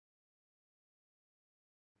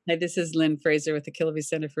Hi, this is Lynn Fraser with the Kilby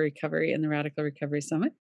Center for Recovery and the Radical Recovery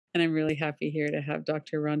Summit. And I'm really happy here to have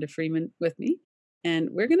Dr. Rhonda Freeman with me. And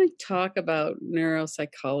we're going to talk about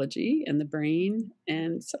neuropsychology and the brain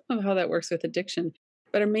and some of how that works with addiction.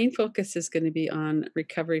 But our main focus is going to be on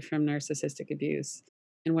recovery from narcissistic abuse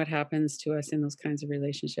and what happens to us in those kinds of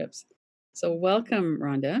relationships. So, welcome,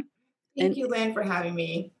 Rhonda. Thank you, Lynn, for having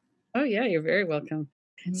me. Oh, yeah, you're very welcome.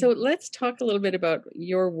 Mhm. So let's talk a little bit about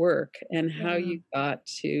your work and how Yeah. you got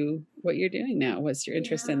to what you're doing now. What's your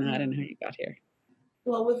interest in that Yeah. and how you got here?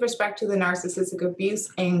 Well, with respect to the narcissistic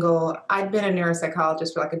abuse angle, I'd been a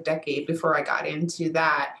neuropsychologist for like a decade before I got into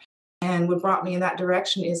that. And what brought me in that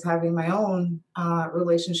direction is having my own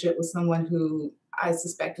relationship with someone who I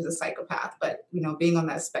suspect is a psychopath, but being on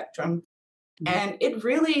that spectrum. Mhm. And it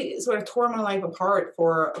really sort of tore my life apart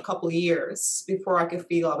for a couple of years before I could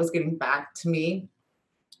feel I was getting back to me,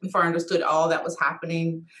 before I understood all that was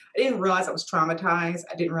happening. I didn't realize I was traumatized.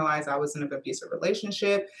 I didn't realize I was in an abusive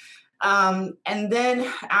relationship. And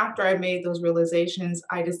then after I made those realizations,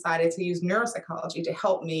 I decided to use neuropsychology to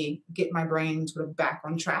help me get my brain sort of back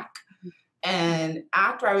on track. And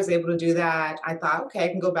after I was able to do that, I thought, okay, I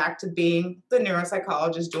can go back to being the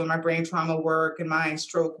neuropsychologist, doing my brain trauma work and my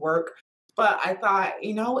stroke work. But I thought,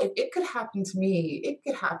 if it could happen to me, it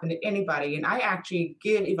could happen to anybody. And I actually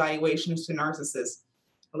give evaluations to narcissists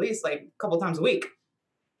at least like a couple times a week.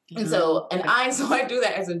 And so, and Okay. I do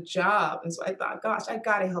that as a job. And so I thought, gosh, I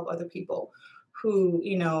got to help other people who,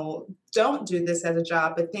 don't do this as a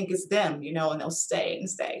job, but think it's them, and they'll stay and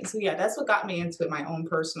stay. So yeah, that's what got me into my own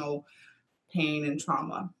personal pain and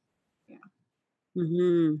trauma. Yeah.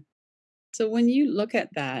 Hmm. So when you look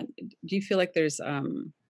at that, do you feel like there's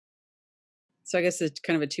so I guess it's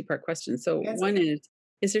kind of a two-part question. So That's one okay.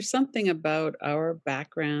 is there something about our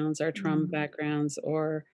backgrounds, our trauma Mhm. backgrounds,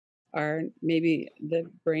 or our maybe the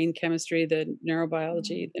brain chemistry, the Mhm.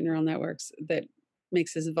 neurobiology, the neural networks that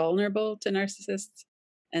makes us vulnerable to narcissists?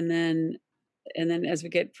 And then as we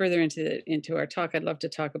get further into our talk, I'd love to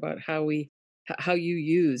talk about how you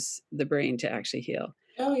use the brain to actually heal.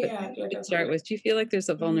 Oh But yeah, yeah, to start definitely. with, do you feel like there's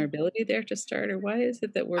a Mhm. vulnerability there to start, or why is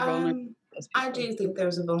it that we're vulnerable to those I people? do think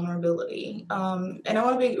there's a vulnerability. And I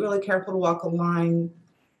want to be really careful to walk a line.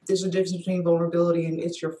 There's a difference between vulnerability and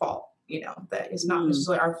it's your fault, that it's not Mm,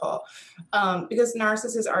 necessarily our fault. Because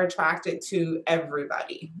narcissists are attracted to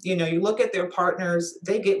everybody. You look at their partners,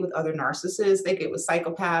 they get with other narcissists, they get with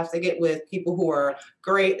psychopaths, they get with people who are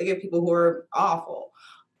great, they get people who are awful.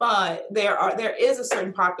 But there is a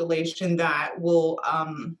certain population that will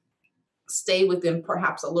stay with them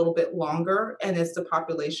perhaps a little bit longer. And it's the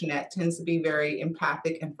population that tends to be very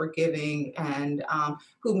empathic and forgiving and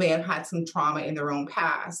who may have had some trauma in their own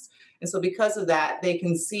past. And so, because of that, they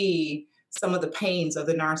can see some of the pains of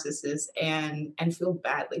the narcissist and feel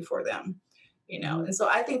badly for them. mhm. And so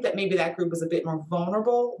I think that maybe that group is a bit more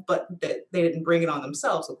vulnerable, but that they didn't bring it on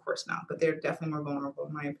themselves, of course not, but they're definitely more vulnerable,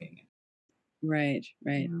 in my opinion. Right,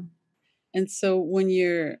 right. Yeah. And so when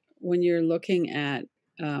you're looking at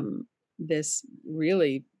um, this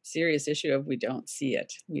really serious issue of we don't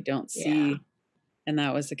Yeah. see, and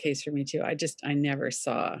that was the case for me too. I never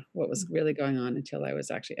saw what was really going on until I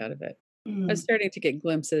was actually out of it. I was Mm-hmm. starting to get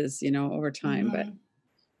glimpses, over time, but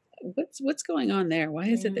Mm-hmm. what's going on there? Why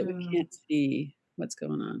is it that we Yeah. can't see what's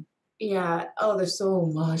going on? Yeah. Oh, there's so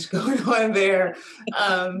much going on there.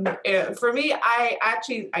 For me,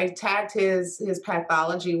 I tagged his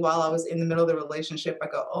pathology while I was in the middle of the relationship. I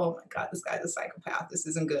go, oh my God, this guy's a psychopath. This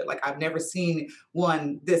isn't good. Like I've never seen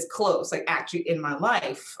one this close. Like actually in my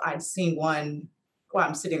life, I'd seen one while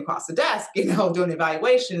I'm sitting across the desk, doing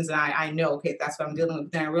evaluations, and I know, okay, that's what I'm dealing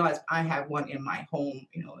with. Then I realized I have one in my home,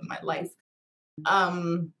 in my life.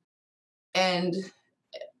 Um, and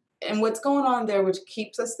what's going on there, which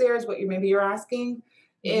keeps us there, is what you're asking,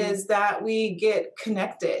 Mhm. is that we get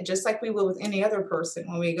connected, just like we will with any other person.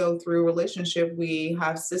 When we go through a relationship, we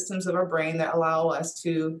have systems of our brain that allow us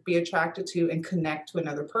to be attracted to and connect to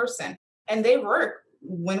another person, and they work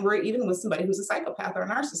when we're even with somebody who's a psychopath or a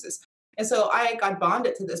narcissist. And so I got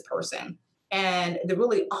bonded to this person. And the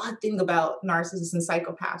really odd thing about narcissists and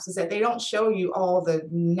psychopaths is that they don't show you all the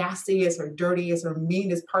nastiest or dirtiest or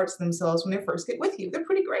meanest parts of themselves when they first get with you. They're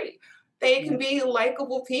pretty great. They can Yeah. be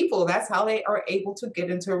likable people. That's how they are able to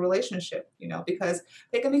get into a relationship, because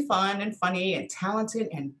they can be fun and funny and talented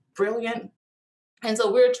and brilliant. And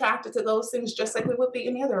so we're attracted to those things just like we would be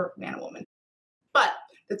any other man or woman. But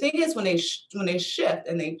the thing is, when they shift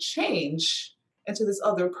and they change into this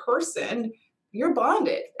other person, you're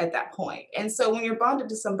bonded at that point. And so when you're bonded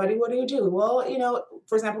to somebody, what do? Well,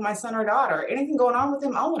 for example, my son or daughter, anything going on with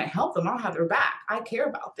them, I want to help them. I'll have their back. I care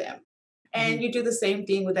about them. And Mhm. you do the same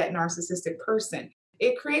thing with that narcissistic person.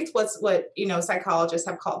 it creates what psychologists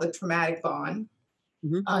have called the traumatic bond.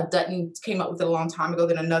 Mhm. Dutton came up with it a long time ago.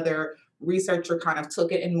 Then another researcher kind of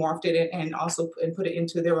took it and morphed it and also put it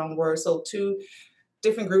into their own words. So two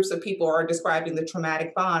different groups of people are describing the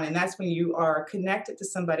traumatic bond, and that's when you are connected to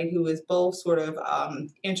somebody who is both sort of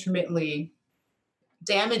intermittently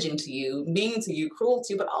damaging to you, mean to you, cruel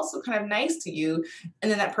to you, but also kind of nice to you. And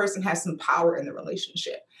then that person has some power in the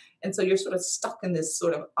relationship. And so you're sort of stuck in this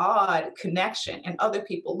sort of odd connection, and other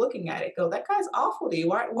people looking at it go, that guy's awful to you.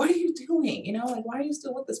 What are you doing? Like, why are you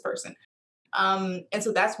still with this person? And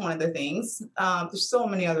so that's one of the things. There's so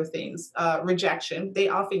many other things. Rejection. They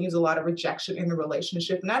often use a lot of rejection in the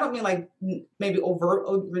relationship. And I don't mean like maybe overt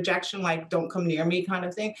rejection, like don't come near me kind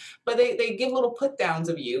of thing, but they give little put downs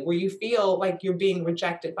of you where you feel like you're being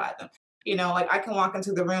rejected by them. Like I can walk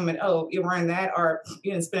into the room and, oh, you're wearing that, or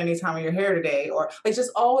you didn't spend any time on your hair today, or like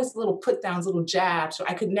just always little put downs, little jabs. So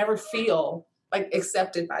I could never feel like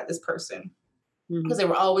accepted by this person because Mhm. they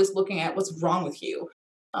were always looking at what's wrong with you.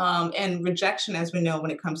 And rejection, as we know,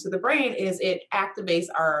 when it comes to the brain, is it activates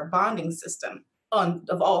our bonding system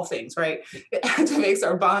of all things, right? It activates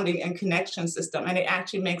our bonding and connection system, and it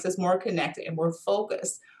actually makes us more connected and more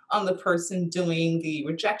focused on the person doing the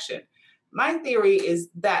rejection. My theory is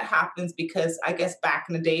that happens because I guess back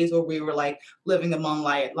in the days where we were like living among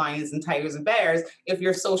lions and tigers and bears, if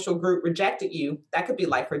your social group rejected you, that could be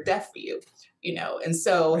life or death for you. And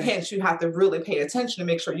so Right. hence you have to really pay attention to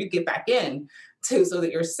make sure you get back in too so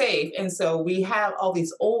that you're safe. And so we have all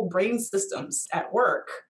these old brain systems at work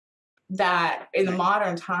that in the Right.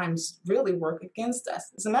 modern times really work against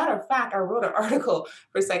us. As a matter of fact, I wrote an article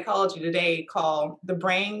for Psychology Today called The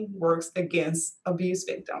Brain Works Against Abuse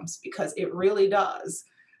Victims, because it really does.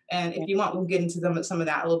 And if Right. you want, we'll get into some of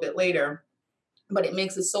that a little bit later. But it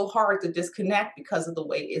makes it so hard to disconnect because of the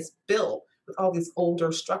way it's built with all these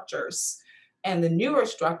older structures. And the newer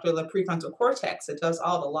structure, the prefrontal cortex, it does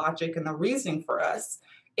all the logic and the reasoning for us.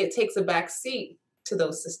 It takes a back seat to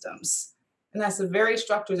those systems. And that's the very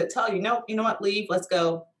structures that tell you, no, you know what, leave, let's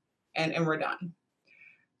go, and we're done.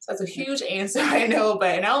 So that's a Right. huge answer, I know,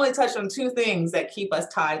 and I only touched on two things that keep us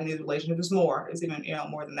tied in these relationships. There's more. There's even,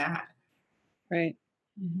 more than that. Right.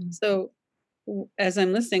 Mhm. So as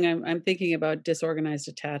I'm listening, I'm thinking about disorganized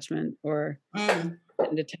attachment or Mm.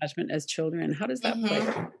 attachment as children. How does that play?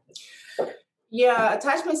 Mhm. Yeah,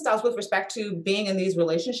 attachment styles with respect to being in these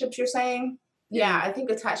relationships, you're saying? Yeah. Yeah, I think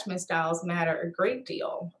attachment styles matter a great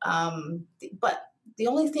deal. But the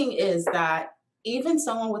only thing is that even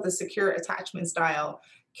someone with a secure attachment style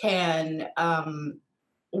can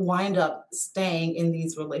wind up staying in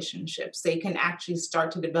these relationships. They can actually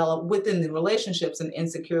start to develop within the relationships an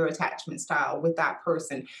insecure attachment style with that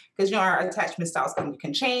person. Because our attachment styles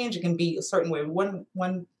can change. It can be a certain way with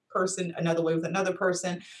one person, another way with another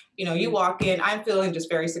person. You Mm. walk in, I'm feeling just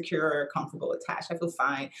very secure, comfortable, attached. I feel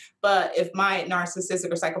fine. But if my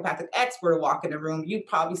narcissistic or psychopathic ex were to walk in the room, you'd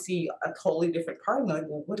probably see a totally different part of me. Like,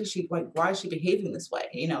 well, what is she like? Why is she behaving this way?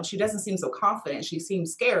 She doesn't seem so confident. She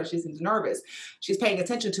seems scared. She seems nervous. She's paying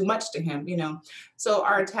attention too much to him. So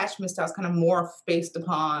our attachment styles kind of morph based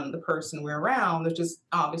upon the person we're around, which is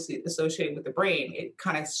obviously associated with the brain. It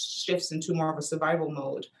kind of shifts into more of a survival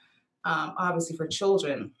mode. Obviously, for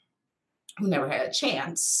children who never had a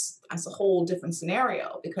chance, that's a whole different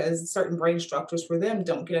scenario because certain brain structures for them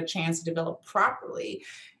don't get a chance to develop properly.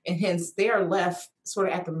 And hence they are left sort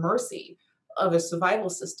of at the mercy of a survival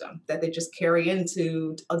system that they just carry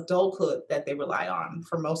into adulthood that they rely on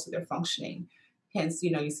for most of their functioning. Hence,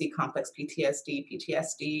 you see complex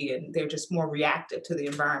PTSD, and they're just more reactive to the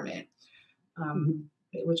environment, Mhm.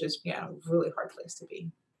 which is, yeah, a really hard place to be.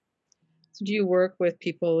 So do you work with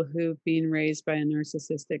people who've been raised by a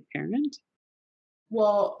narcissistic parent?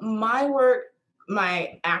 Well,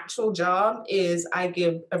 my actual job is I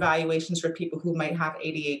give evaluations for people who might have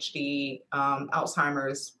ADHD,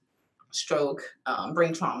 Alzheimer's, stroke,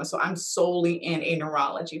 brain trauma. So I'm solely in a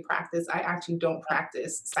neurology practice. I actually don't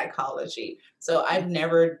practice psychology. So I've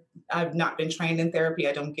not been trained in therapy.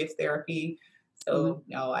 I don't give therapy. Mhm. So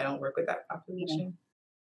no, I don't work with that Yeah. population.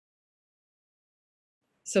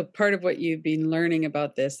 So part of what you've been learning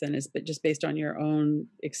about this then is just based on your own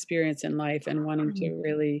experience in life and wanting to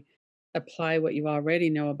really apply what you already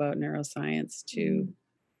know about neuroscience to Mhm.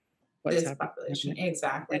 what's This happening population, to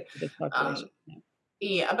exactly. this population. Um, Yeah.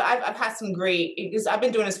 Yeah, but I've had some great, because I've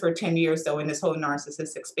been doing this for 10 years though in this whole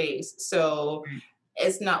narcissistic space. So Right.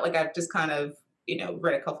 it's not like I've just kind of,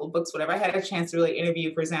 read a couple of books, whatever. I had a chance to really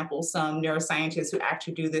interview, for example, some neuroscientists who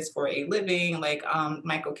actually do this for a living, like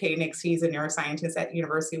Michael Koenig. He's a neuroscientist at the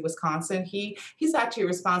University of Wisconsin. He's actually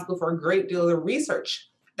responsible for a great deal of the research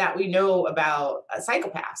that we know about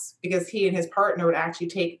psychopaths, because he and his partner would actually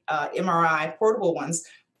take MRI portable ones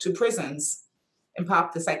to prisons and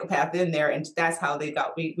pop the psychopath in there. And that's how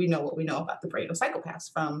we know what we know about the brain of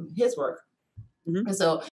psychopaths from his work. Mhm. And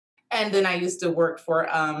so, and then I used to work for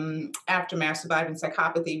Aftermath Surviving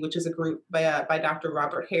Psychopathy, which is a group by Dr.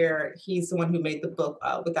 Robert Hare. He's the one who made the book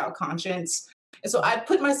Without Conscience. And so I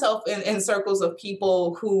put myself in circles of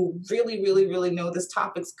people who really, really, really know this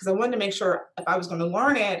topic, because I wanted to make sure if I was going to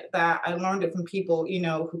learn it, that I learned it from people,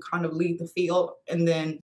 who kind of lead the field.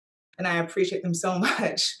 And I appreciate them so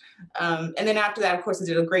much. And then after that, of course, I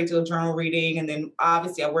did a great deal of journal reading. And then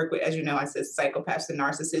obviously I work with, as you know, I said psychopaths and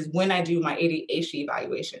narcissists when I do my ADHD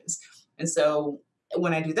evaluations. And so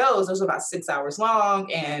when I do those are about 6 hours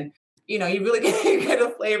long. And, you really get a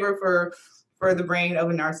flavor for the brain of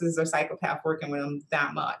a narcissist or psychopath working with them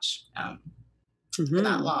that much, for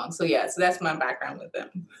that long. So yeah, so that's my background with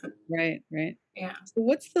them. Right, right. Yeah. So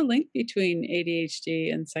what's the link between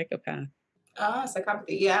ADHD and psychopath?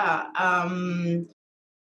 Psychopathy. Yeah.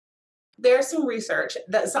 There's some research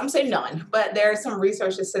that some say none, but there's some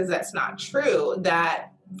research that says that's not true.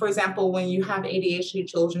 That, for example, when you have ADHD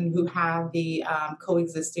children who have the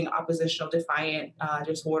coexisting oppositional defiant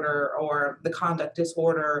disorder or the conduct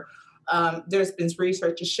disorder, there's been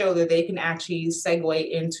research to show that they can actually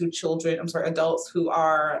segue into adults who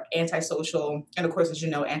are antisocial. And of course, as you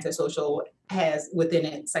know, antisocial has within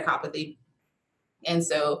it psychopathy. And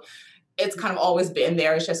so it's kind of always been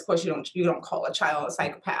there. It's just, of course, you don't call a child a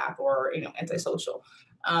psychopath or antisocial.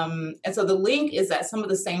 And so the link is that some of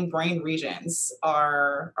the same brain regions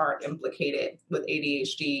are implicated with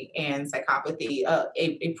ADHD and psychopathy.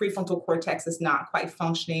 A prefrontal cortex is not quite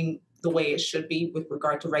functioning the way it should be with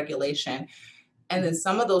regard to regulation. And then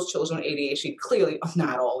some of those children with ADHD, clearly,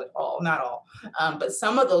 not all, but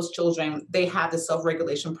some of those children, they have the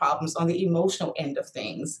self-regulation problems on the emotional end of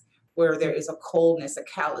things, where there is a coldness, a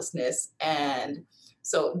callousness. And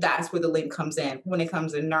so that's where the link comes in. When it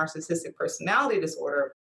comes to narcissistic personality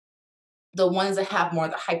disorder, the ones that have more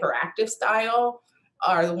of the hyperactive style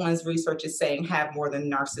are the ones research is saying have more than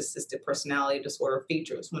narcissistic personality disorder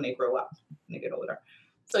features when they grow up, when they get older.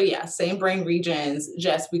 So yeah, same brain regions,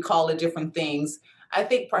 just we call it different things. I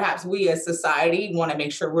think perhaps we as society want to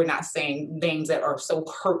make sure we're not saying names that are so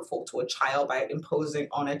hurtful to a child by imposing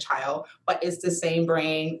on a child, but it's the same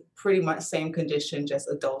brain, pretty much same condition, just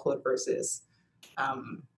adulthood versus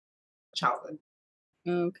childhood.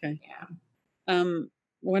 Okay. Yeah.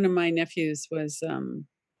 One of my nephews was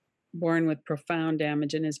born with profound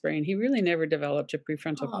damage in his brain. He really never developed a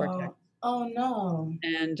prefrontal cortex. Oh no.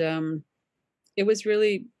 And it was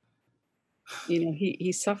really,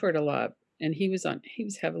 he suffered a lot, and he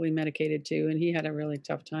was heavily medicated too, and he had a really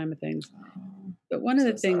tough time with things. Oh, But one of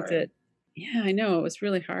the so things sorry. yeah, I know, it was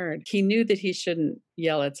really hard. He knew that he shouldn't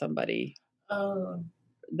yell at somebody, Oh,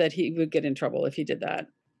 that he would get in trouble if he did that.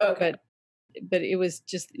 okay. But it was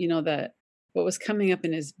just, that what was coming up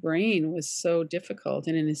in his brain was so difficult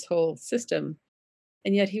and in his whole system.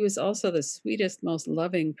 And yet he was also the sweetest, most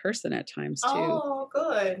loving person at times too. Oh,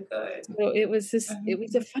 good, good. So it was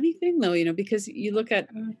a funny thing though, because you look at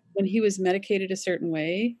when he was medicated a certain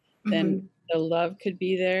way, then Mm-hmm. the love could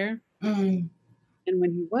be there. Mm-hmm. And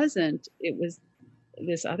when he wasn't, it was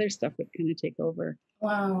this other stuff would kind of take over.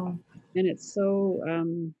 Wow. And it's so,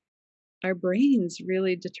 our brains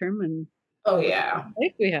really determine Oh what yeah.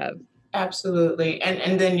 life we have. Absolutely.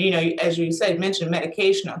 And then, as you said, mentioned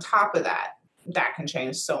medication on top of that, that can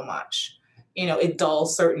change so much. It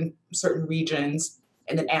dulls certain regions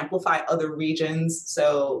and then amplify other regions.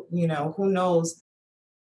 So, who knows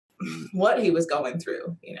what he was going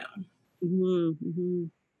through. Mhm, mhm.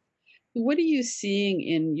 What are you seeing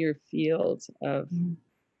in your field of Mhm.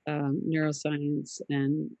 neuroscience,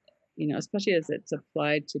 and especially as it's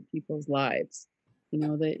applied to people's lives?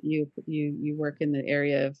 That you work in the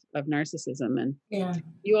area of narcissism, and Yeah.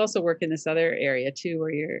 you also work in this other area too,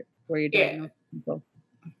 where you're Yeah. diagnosing people.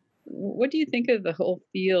 What do you think of the whole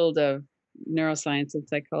field of neuroscience and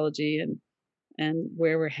psychology, and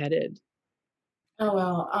where we're headed? Oh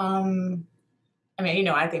well. I mean,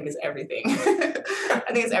 I think it's everything. I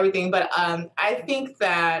think it's everything, but I think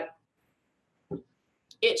that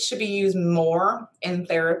it should be used more in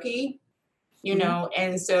therapy. Hmm.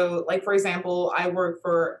 And so, like, for example, I work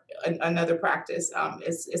for another practice.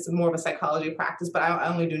 It's more of a psychology practice, but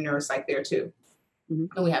I only do neuropsych there too. Hmm.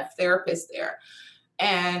 And we have therapists there.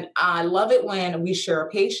 And I love it when we share a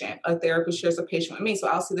patient. A therapist shares a patient with me. So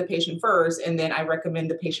I'll see the patient first, and then I recommend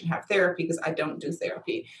the patient have therapy because I don't do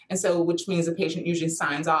therapy. And so, which means the patient usually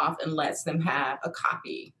signs off and lets them have a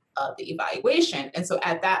copy the evaluation. And so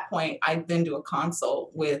at that point, I then do a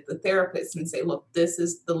consult with the therapist and say, look, this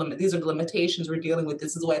is the limit. These are the limitations we're dealing with.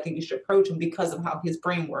 This is what I think you should approach him because of how his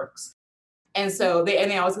brain works. And so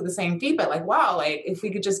they always get the same feedback, like, wow, like if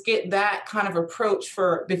we could just get that kind of approach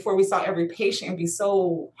for before we saw every patient, it'd be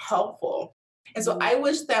so helpful. And so I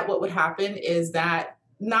wish that what would happen is that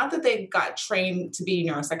not that they got trained to be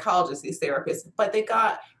neuropsychologists, these therapists, but they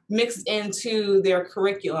got mixed into their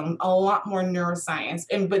curriculum a lot more neuroscience.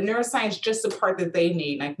 But neuroscience, just the part that they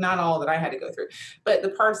need, like not all that I had to go through, but the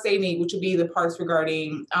parts they need, which would be the parts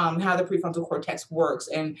regarding how the prefrontal cortex works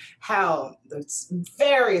and how there's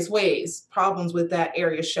various ways problems with that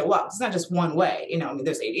area show up. It's not just one way, I mean,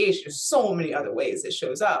 there's ADHD, there's so many other ways it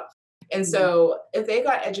shows up. And so if they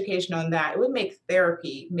got education on that, it would make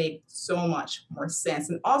therapy make so much more sense.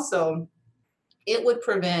 And also it would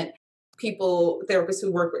prevent therapists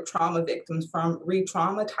who work with trauma victims from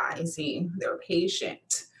re-traumatizing their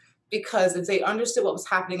patient. Because if they understood what was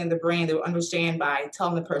happening in the brain, they would understand by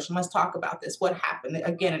telling the person, let's talk about this, what happened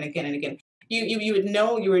again and again and again. You would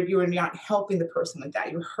know you were not helping the person with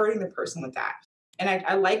that. You're hurting the person with that. And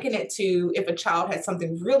I liken it to if a child had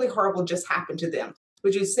something really horrible just happen to them.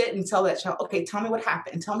 Would you sit and tell that child, okay, tell me what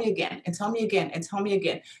happened and tell me again and tell me again and tell me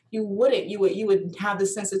again? You wouldn't. You would have the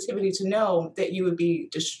sensitivity to know that you would be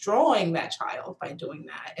destroying that child by doing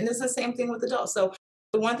that. And it's the same thing with adults. So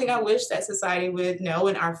the one thing I wish that society would know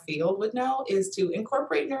and our field would know is to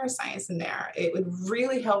incorporate neuroscience in there. It would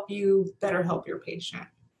really help you better help your patient.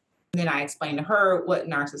 And then I explained to her what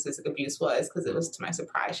narcissistic abuse was because it was to my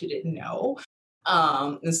surprise, she didn't know.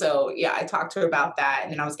 And so, yeah, I talked to her about that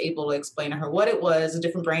and then I was able to explain to her what it was, the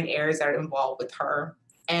different brain areas that are involved with her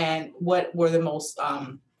and what were the most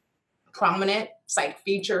prominent psych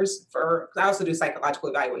features for, I also do psychological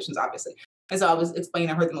evaluations, obviously. And so I was explaining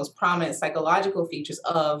to her the most prominent psychological features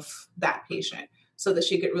of that patient so that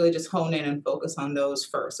she could really just hone in and focus on those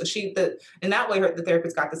first. So in that way, the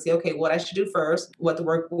therapist got to see, okay, what I should do first, what to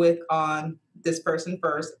work with on this person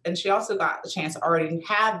first. And she also got the chance to already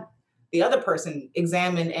have the other person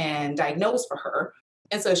examine and diagnose for her.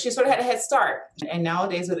 And so she sort of had a head start. And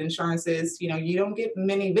nowadays with insurances, you don't get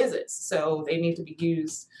many visits. So they need to be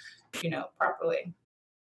used, properly.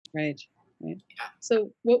 Right. Yeah.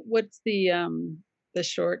 So what's the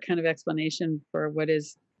short kind of explanation for what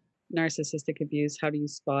is narcissistic abuse? How do you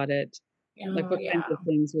spot it? Like what kinds of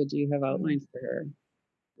things would you have outlined for her?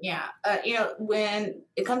 Yeah. When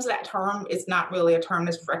it comes to that term, it's not really a term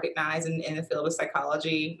that's recognized in the field of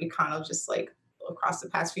psychology. We kind of just like across the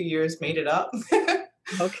past few years made it up.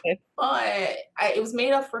 Okay. But it was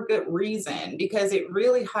made up for good reason because it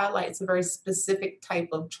really highlights a very specific type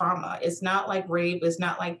of trauma. It's not like rape. It's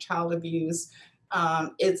not like child abuse.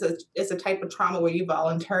 It's a type of trauma where you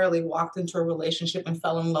voluntarily walked into a relationship and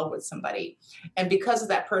fell in love with somebody. And because of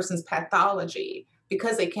that person's pathology,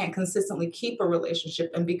 because they can't consistently keep a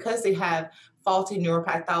relationship, and because they have faulty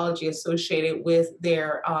neuropathology associated with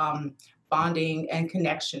their bonding and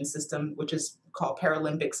connection system, which is called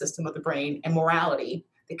paralimbic system of the brain, and morality,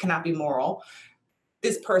 they cannot be moral.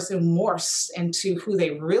 This person morphs into who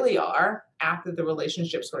they really are after the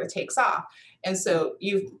relationship sort of takes off. And so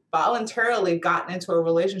you've voluntarily gotten into a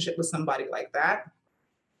relationship with somebody like that,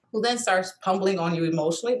 who then starts pummeling on you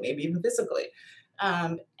emotionally, maybe even physically.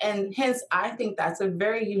 And hence, I think that's a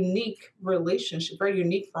very unique relationship, very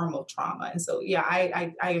unique form of trauma. And so, yeah,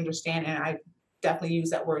 I understand, and I definitely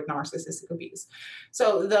use that word narcissistic abuse.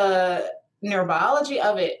 So the neurobiology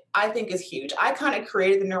of it, I think, is huge. I kind of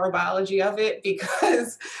created the neurobiology of it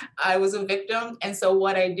because I was a victim. And so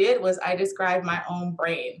what I did was I described my own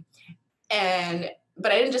brain.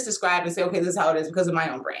 But I didn't just describe and say, okay, this is how it is because of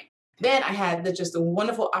my own brain. Then I had just a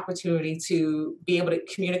wonderful opportunity to be able to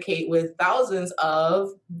communicate with thousands of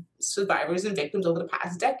survivors and victims over the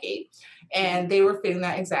past decade. And they were fitting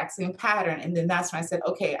that exact same pattern. And then that's when I said,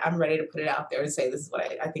 okay, I'm ready to put it out there and say, this is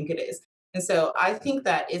what I think it is. And so I think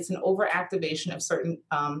that it's an overactivation of certain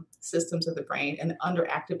systems of the brain and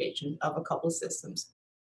underactivation of a couple of systems.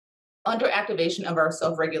 Underactivation of our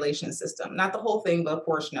self-regulation system, not the whole thing, but a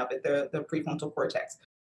portion of it, the prefrontal cortex.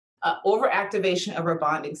 Overactivation of our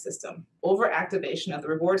bonding system, overactivation of the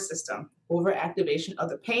reward system, overactivation of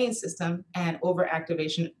the pain system, and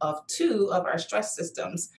overactivation of two of our stress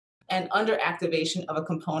systems, and underactivation of a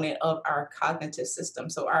component of our cognitive system.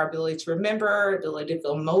 So our ability to remember, ability to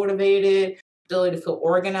feel motivated, ability to feel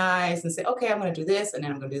organized and say, okay, I'm going to do this, and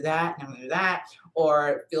then I'm going to do that, and I'm going to do that,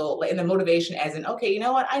 or feel like in the motivation as in, okay, you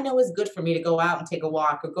know what? I know it's good for me to go out and take a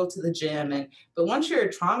walk or go to the gym. But once you're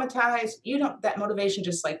traumatized, that motivation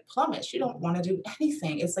just like plummets. You don't want to do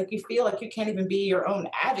anything. It's like you feel like you can't even be your own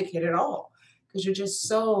advocate at all because you're just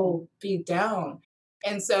so beat down.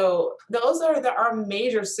 And so those are our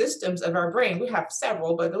major systems of our brain. We have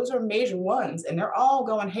several, but those are major ones, and they're all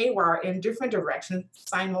going haywire in different directions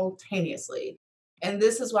simultaneously. And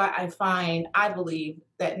this is why I believe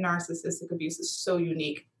that narcissistic abuse is so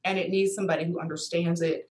unique, and it needs somebody who understands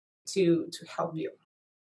it to help you.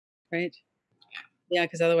 Right. Yeah,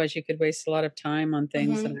 because otherwise you could waste a lot of time on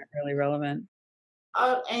things that Mhm. aren't really relevant.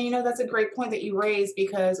 And that's a great point that you raised,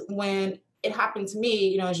 because when it happened to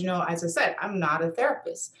me, as you know, as I said, I'm not a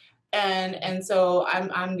therapist. And so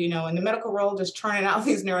I'm in the medical world just churning out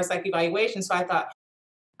these neuropsych evaluations. So I thought,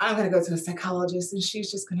 I'm gonna go to a psychologist, and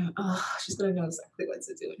she's gonna know exactly what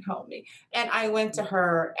to do and help me. And I went to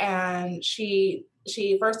her, and she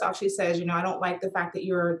first off, she says, I don't like the fact that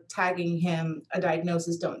you're tagging him a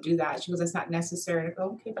diagnosis. Don't do that. She goes, that's not necessary. And I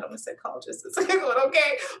go, okay, but I'm a psychologist. It's like,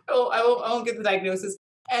 okay, I won't get the diagnosis.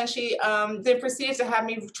 And she then proceeded to have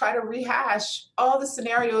me try to rehash all the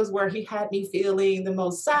scenarios where he had me feeling the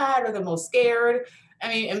most sad or the most scared. I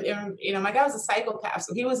mean, my guy was a psychopath,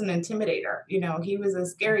 so he was an intimidator. He was a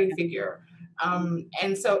scary figure,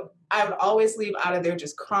 and so I would always leave out of there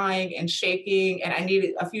just crying and shaking, and I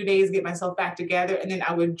needed a few days to get myself back together, and then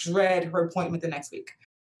I would dread her appointment the next week.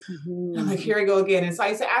 I'm like, Mhm. here we go again. And so I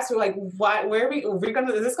used to ask her, like, why, where are we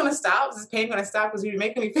gonna, is this gonna stop? Is this pain gonna stop? Because you're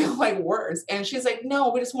making me feel like worse. And she's like, no,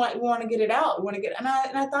 we want to get it out. We want to get, and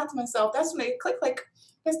I thought to myself, that's when it clicked, like,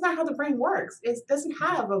 that's not how the brain works. It doesn't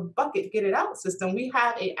have a bucket get it out system. We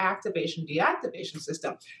have a activation deactivation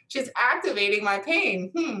system. She's activating my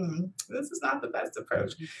pain. This is not the best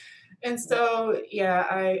approach. And so, yeah,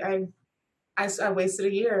 I wasted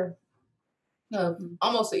a year, Mhm.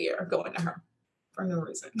 almost a year going to her for no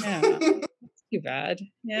reason. Yeah, that's too bad.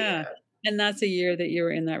 Yeah. Yeah. And that's a year that you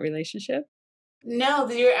were in that relationship? No,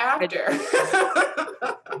 the year Or after. just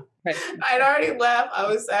right. I'd already left.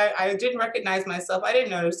 I didn't recognize myself. I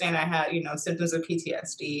didn't understand I had, symptoms of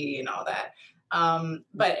PTSD and all that.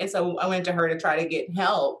 And so I went to her to try to get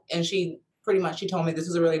help, and she told me this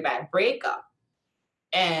was a really bad breakup,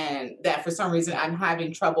 and that for some reason I'm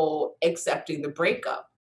having trouble accepting the breakup.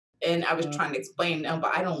 And I was Oh, trying to explain, no,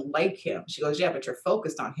 but I don't like him. She goes, yeah, but you're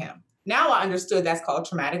focused on him. Now I understood that's called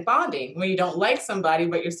traumatic bonding, when you don't like somebody,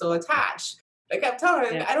 but you're still attached. I kept telling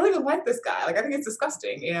her, yeah. I don't even like this guy. Like, I think it's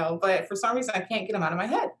disgusting, but for some reason I can't get him out of my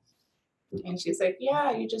head. And she's like,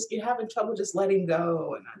 yeah, you're having trouble just letting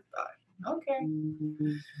go. And I thought, okay.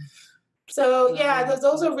 Mhm. So yeah, Wow.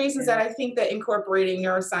 those are reasons that Yeah. I think that incorporating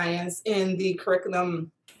neuroscience in the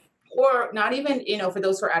curriculum, or not even, for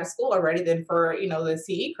those who are out of school already, then for, the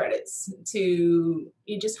CE credits, you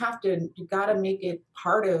got to make it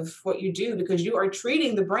part of what you do, because you are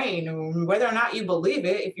treating the brain. And whether or not you believe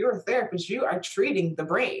it, if you're a therapist, you are treating the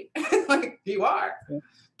brain. Like, you are.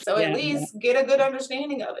 So at Yeah, yeah, least get a good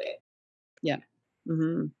understanding of it. yeah.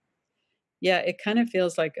 Mhm. Yeah, it kind of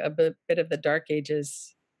feels like a bit of the dark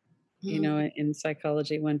ages, Mm, in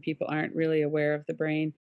psychology when people aren't really aware of the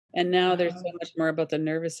brain. And now there's uh, so much more about the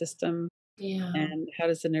nervous system yeah. and how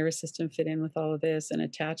does the nervous system fit in with all of this and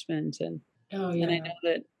attachment Oh, and I yeah. know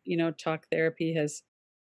that, talk therapy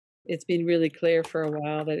it's been really clear for a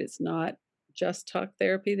while that it's not just talk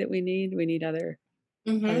therapy that we need. We need other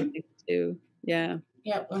Mm-hmm. things too. Yeah.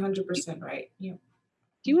 Yep, Do 100% right. Yep.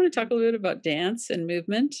 do you wanna talk a little bit about dance and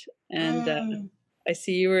movement? And, Mm. I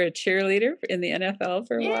see you were a cheerleader in the NFL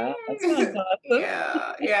for a Yeah. while. That sounds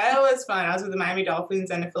awesome. Yeah, it was fun. I was with the Miami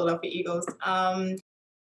Dolphins and the Philadelphia Eagles.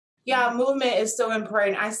 Yeah, movement is so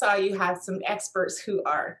important. I saw you had some experts who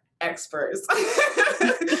are experts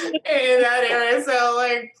in that area. So,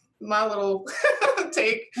 like, my little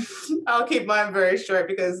take, I'll keep mine very short,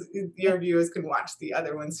 because your viewers can watch the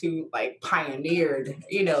other ones who, like, pioneered,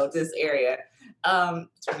 this area. Turn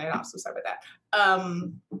it off. So sorry about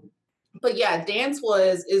that. But yeah, dance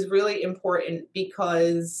is really important,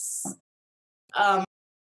 because um,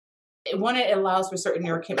 one, it allows for certain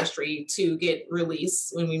neurochemistry to get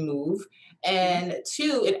released when we move, Yeah. and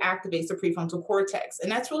two, it activates the prefrontal cortex,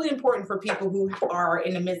 and that's really important for people who are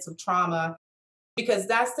in the midst of trauma, because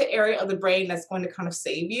that's the area of the brain that's going to kind of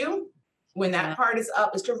save you. When that Uh, part is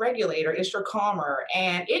up, it's your regulator, it's your calmer,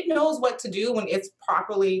 and it knows what to do when it's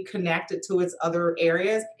properly connected to its other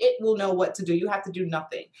areas. It will know what to do. You have to do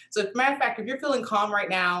nothing. So, as a matter of fact, if you're feeling calm right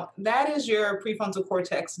now, that is your prefrontal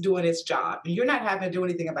cortex doing its job. You're not having to do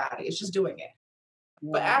anything about it, it's just doing it.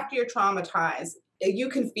 But right. after you're traumatized, you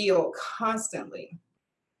can feel constantly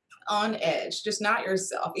on edge, just not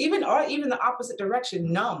yourself, even the opposite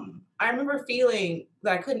direction, numb. I remember feeling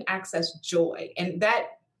that I couldn't access joy, and that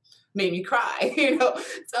made me cry.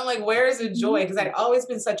 So I'm like, where is the joy? Because I'd Mhm. always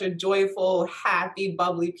been such a joyful, happy,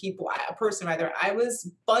 bubbly a person rather. I was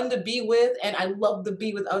fun to be with, and I loved to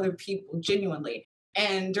be with other people genuinely.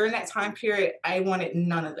 And during that time period, I wanted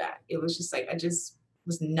none of that. It was just like, I just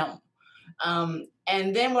was numb.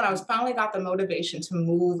 And then when I was finally got the motivation to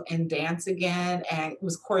move and dance again, and it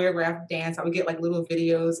was choreographed dance, I would get like little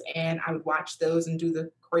videos and I would watch those and do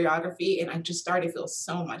the choreography. And I just started to feel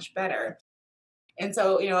so much better. And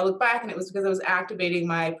so, I look back and it was because I was activating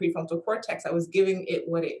my prefrontal cortex. I was giving it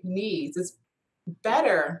what it needs. It's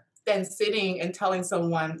better than sitting and telling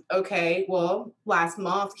someone, okay, well, last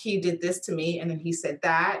month he did this to me and then he said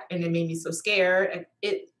that and it made me so scared. And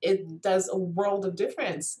it does a world of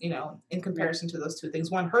difference, in Right. comparison to those two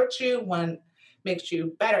things. One hurts you, one makes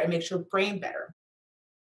you better. It makes your brain better.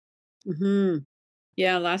 Mhm.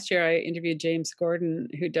 Yeah, last year I interviewed James Gordon,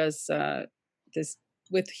 who does, this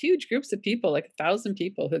with huge groups of people, like 1,000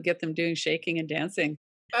 people, who get them doing shaking and dancing,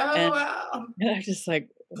 Oh and wow. and I'm just like,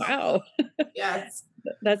 "Wow." Yes.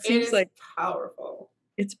 That It seems is like powerful.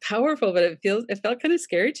 it's powerful, but it felt kinda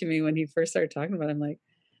scary to me when he first started talking about it. I'm like,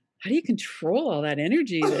 "How do you control all that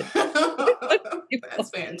energy that That's people?"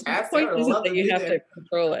 The fantastic. I point would isn't love that to you be have to there.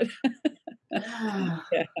 control it.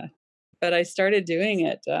 Yeah, but I started doing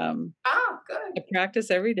it, Ah, good. I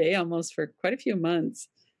practice every day almost for quite a few months,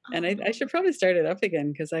 and I should probably start it up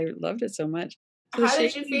again because I loved it so much. So the How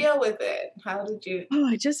did you shaking, feel with it? How did you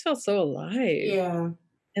I just felt so alive, Yeah.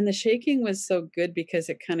 and the shaking was so good because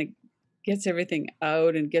it kinda gets everything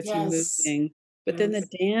out and gets you Yes. moving, but then the Yes.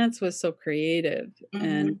 dance was so creative,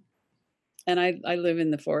 and Mhm. I live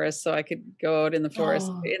in the forest, so I could go out in the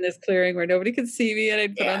forest Oh, in this clearing where nobody could see me, and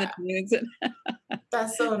I'd put on the yeah. tunes and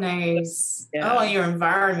That's so nice. Oh, yeah. and your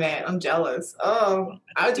environment. I'm jealous. Oh,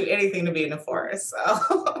 I would do anything to be in the forest.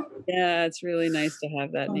 So. Yeah, it's really nice to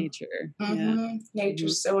have that Oh. nature. Yeah. Mhm. Mhm.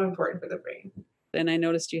 Nature's so important for the brain. And I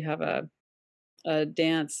noticed you have a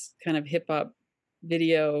dance kind of hip hop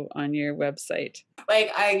video on your website.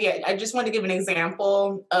 Like I just want to give an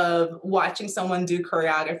example of watching someone do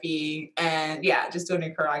choreography and just doing a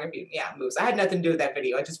choreography, moves. I had nothing to do with that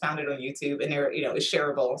video. I just found it on YouTube and it's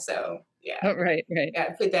shareable. So Oh, right, right,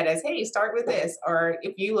 put that as, hey, start with this. Or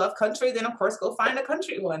if you love country, then of course go find a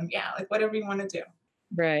country one. Yeah, like whatever you want to do.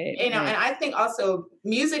 right, And right. I think also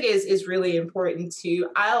music is really important too.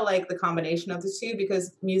 I like the combination of the two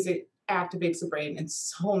because music activates the brain in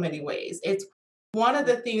so many ways. It's one of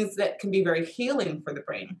the things that can be very healing for the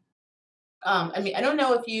brain. I mean, I don't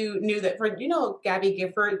know if you knew that for Gabby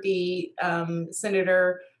Gifford, the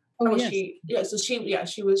senator. Oh, Oh, yes. she yeah. So she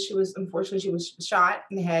was unfortunately she was shot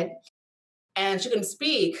in the head and she couldn't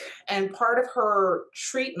speak. And part of her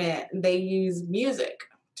treatment, they use music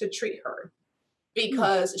to treat her Hmm,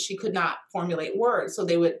 because she could not formulate words. So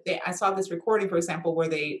I saw this recording, for example, where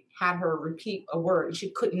they had her repeat a word and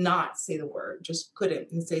she could not say the word, just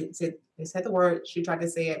couldn't. And they said the word, she tried to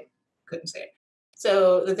say it, couldn't say it.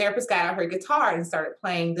 So the therapist got out her guitar and started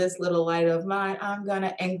playing This Little Light of Mine.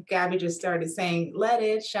 And Gabby just started saying, Let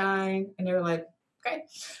It Shine. And they were like, okay.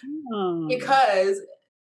 oh, Because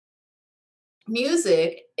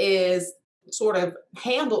music is sort of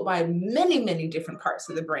handled by many, many different parts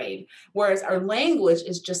of the brain, whereas our language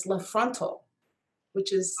is just left frontal,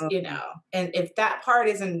 which is, oh, and if that part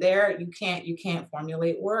isn't there, you can't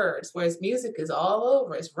formulate words. Whereas music is all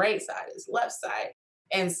over, it's right side, it's left side.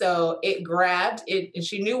 And so it grabbed it, and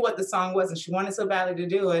she knew what the song was, and she wanted so badly to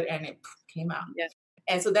do it, and it came out. yeah,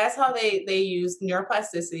 And so that's how they used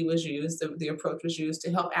neuroplasticity was used. The approach was used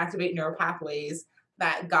to help activate neural pathways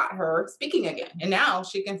that got her speaking again. And now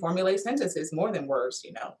she can formulate sentences more than words,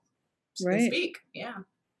 She can right, speak. Yeah.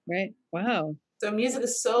 right. Wow, So music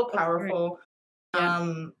is so that's great. powerful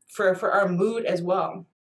Yeah. for our mood as well.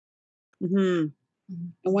 Mhm. And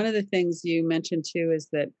Mhm. one of the things you mentioned too is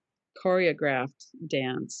that choreographed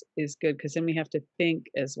dance is good because then we have to think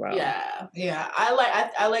as well. Yeah, yeah.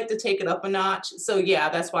 I like to take it up a notch. So yeah,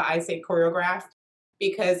 that's why I say choreographed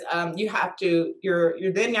because you have to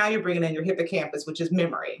you're then now you're bringing in your hippocampus, which is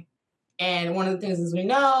memory. And one of the things as we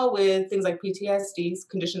know with things like PTSD,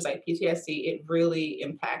 conditions like PTSD, it really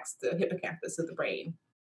impacts the hippocampus of the brain.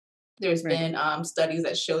 There's Right, been studies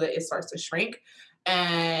that show that it starts to shrink,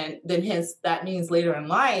 and then hence that means later in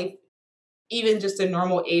life even just the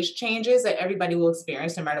normal age changes that everybody will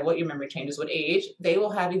experience, no matter what your memory changes with age, they will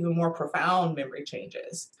have even more profound memory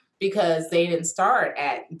changes because they didn't start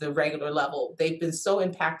at the regular level. They've been so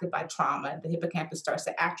impacted by trauma, the hippocampus starts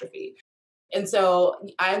to atrophy. And so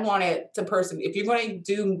I wanted to if you're going to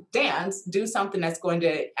do dance, do something that's going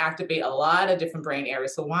to activate a lot of different brain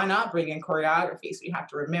areas. So why not bring in choreography? So you have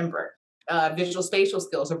to remember. Visual spatial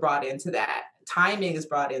skills are brought into that. Timing is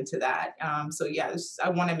brought into that. So yeah, I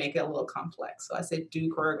want to make it a little complex. So I said do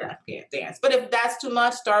choreographed dance. But if that's too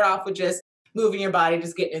much, start off with just moving your body,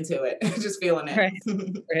 just getting into it, just feeling right,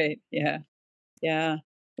 it. right. Yeah. Yeah.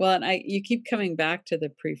 Well, and you keep coming back to the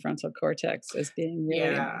prefrontal cortex as being really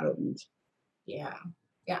Yeah. important. Yeah.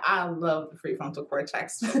 Yeah, I love the prefrontal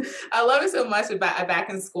cortex. I love it so much. Back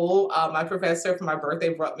in school, my professor for my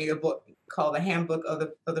birthday brought me a book called The Handbook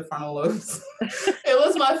of the Frontal Lobes. It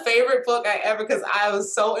was my favorite book I ever, because I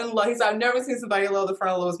was so in love. He said, I've never seen somebody love the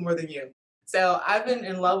frontal lobes more than you. So I've been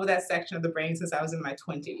in love with that section of the brain since I was in my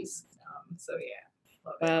 20s. So yeah,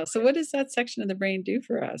 love it. Wow. So what does that section of the brain do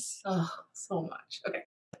for us? Oh, so much. Okay.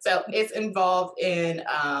 So it's involved in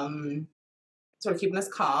sort of keeping us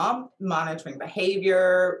calm, monitoring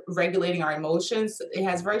behavior, regulating our emotions. It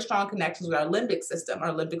has very strong connections with our limbic system. Our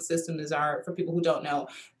limbic system is for people who don't know,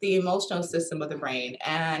 the emotional system of the brain.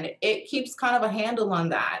 And it keeps kind of a handle on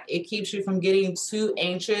that. It keeps you from getting too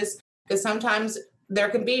anxious, because sometimes there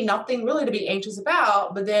can be nothing really to be anxious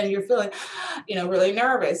about, but then you're feeling, really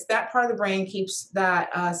nervous. That part of the brain keeps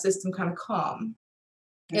that system kind of calm.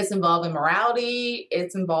 It's involved in morality.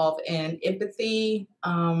 It's involved in empathy.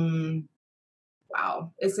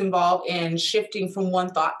 Wow. It's involved in shifting from one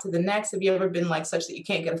thought to the next. Have you ever been like such that you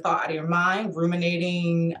can't get a thought out of your mind,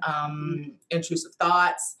 ruminating, intrusive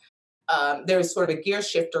thoughts? There's sort of a gear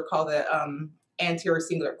shifter called the anterior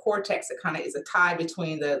cingulate cortex. It kind of is a tie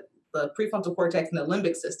between the prefrontal cortex and the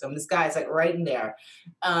limbic system. This guy's like right in there.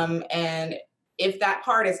 And if that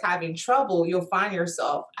part is having trouble, you'll find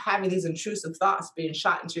yourself having these intrusive thoughts being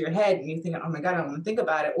shot into your head, and you're thinking, oh my God, I don't want to think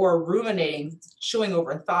about it, or ruminating, chewing over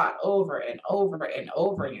a thought over and over and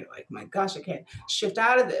over. And you're like, my gosh, I can't shift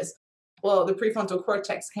out of this. Well, the prefrontal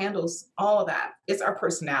cortex handles all of that. It's our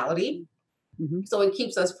personality. Mhm. So it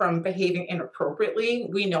keeps us from behaving inappropriately.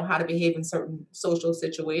 We know how to behave in certain social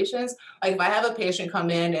situations. Like if I have a patient come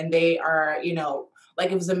in and they are, like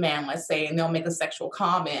if it's a man, let's say, and they'll make a sexual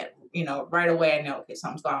comment, right away I know, okay,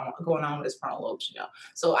 something's going on with his frontal lobes.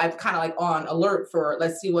 So I'm kind of like on alert for,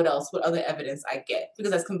 let's see what other evidence I get, because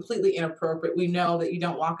that's completely inappropriate. We know that you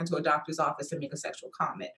don't walk into a doctor's office and make a sexual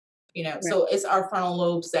comment. Right. So it's our frontal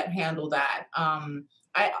lobes that handle that.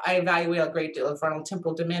 I evaluate a great deal of frontal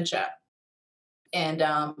temporal dementia. And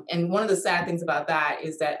one of the sad things about that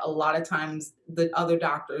is that a lot of times the other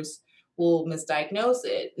doctors will misdiagnose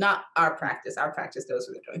it. Not our practice knows what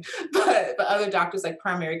they're doing, but other doctors, like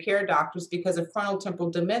primary care doctors, because of frontal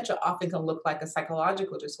temporal dementia often can look like a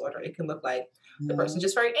psychological disorder. It can look like the Yeah. person's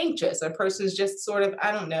just very anxious, or the person's just sort of,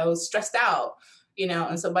 I don't know, stressed out.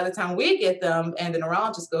 And so by the time we get them and the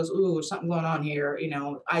neurologist goes, ooh, there's something going on here,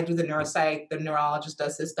 I do the neuropsych, the neurologist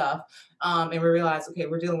does his stuff, and we realize, okay,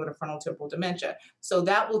 we're dealing with a frontal temporal dementia. So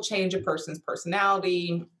that will change a person's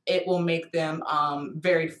personality. It will make them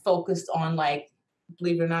very focused on, like,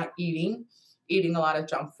 believe it or not, eating a lot of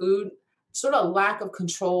junk food, sort of lack of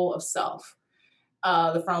control of self.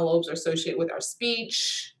 The frontal lobes are associated with our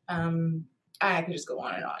speech. I could just go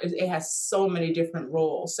on and on. It has so many different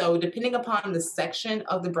roles. So depending upon the section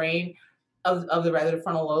of the brain of the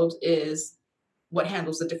frontal lobes is what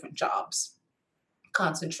handles the different jobs.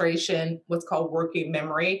 Concentration, what's called working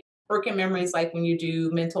memory. Working memory is like when you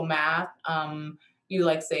do mental math. You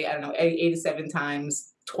like say, I don't know, 87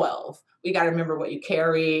 times 12. We got to remember what you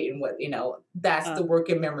carry and what, that's Uh, the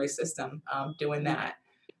working memory system doing mm, that.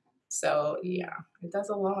 So mm. yeah, it does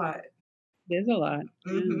a lot. There's a lot.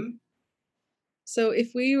 Yeah. Hmm. So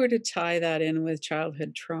if we were to tie that in with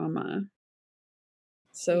childhood trauma,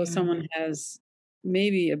 so Yeah. someone has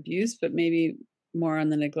maybe abuse, but maybe more on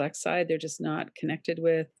the neglect side, they're just not connected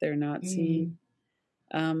with, they're not seen,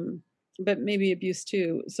 Mm. um, but maybe abuse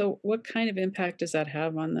too. So what kind of impact does that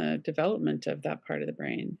have on the development of that part of the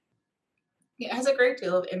brain? It has a great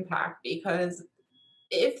deal of impact, because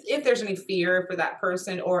if there's any fear for that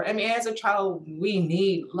person, or I mean, as a child, we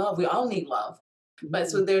need love. We all need love.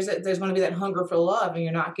 But so Mhm. there's going to be that hunger for love, and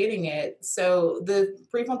you're not getting it. So the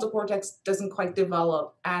prefrontal cortex doesn't quite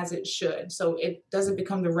develop as it should. So it doesn't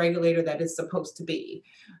become the regulator that it's supposed to be.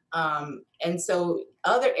 And so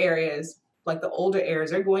other areas, like the older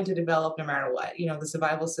areas, are going to develop no matter what. The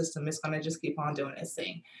survival system is going to just keep on doing its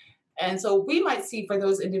thing. And so we might see for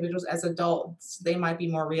those individuals as adults, they might be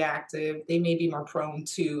more reactive. They may be more prone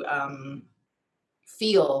to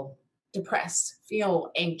feel depressed,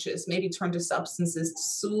 feel anxious, maybe turn to substances to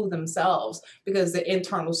soothe themselves, because the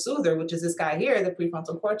internal soother, which is this guy here, the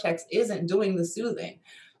prefrontal cortex, isn't doing the soothing.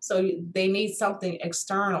 So they need something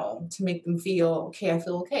external to make them feel okay. I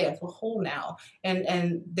feel okay. I feel whole now.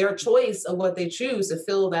 And their choice of what they choose to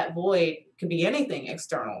fill that void could be anything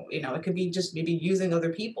external. It could be just maybe using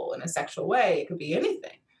other people in a sexual way. It could be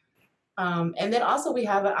anything. And then also we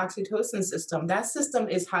have an oxytocin system. That system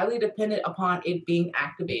is highly dependent upon it being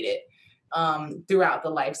activated throughout the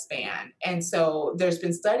lifespan. And so there's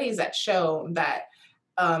been studies that show that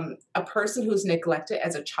a person who's neglected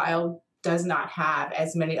as a child does not have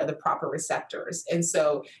as many other proper receptors. And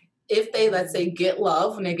so if they, let's say, get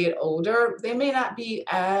love when they get older, they may not be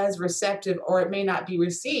as receptive, or it may not be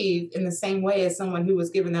received in the same way as someone who was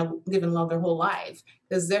given love their whole life,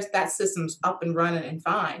 because there's that system's up and running and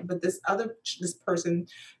fine. But this person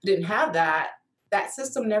didn't have that. That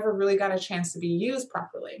system never really got a chance to be used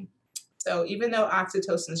properly. So even though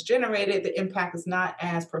oxytocin is generated, the impact is not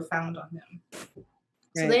as profound on them.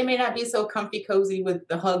 So Right. they may not be so comfy cozy with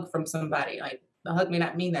the hug from somebody. Like the hug may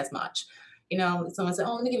not mean as much. Someone said,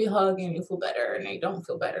 "Oh, let me give you a hug and you'll feel better," and they don't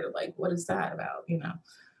feel better. Like, what is that about? I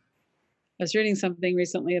was reading something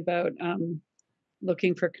recently about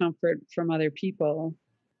looking for comfort from other people.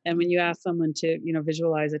 And when you ask someone to,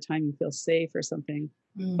 visualize a time you feel safe or something,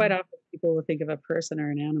 quite Mm, often people will think of a person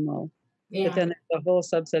or an animal. But yeah. then there's a whole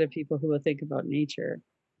subset of people who will think about nature,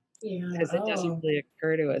 Yeah. because it doesn't Oh. really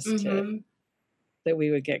occur to us Mm-hmm. that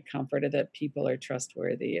we would get comforted that people are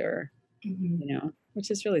trustworthy, or, Mm-hmm.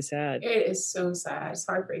 which is really sad. It is so sad. It's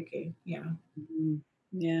heartbreaking. Yeah. Mhm.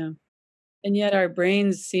 Yeah. And yet our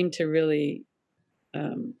brains seem to really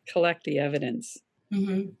collect the evidence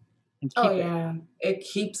Mm-hmm. and Oh keep it. yeah, it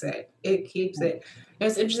keeps Mm, it. It keeps yeah. it. And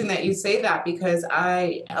it's interesting that you say that, because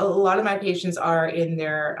a lot of my patients are in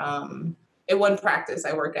their in one practice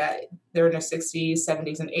I work at. They're in their 60s,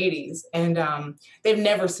 70s, and 80s, and they've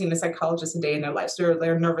never seen a psychologist a day in their life. So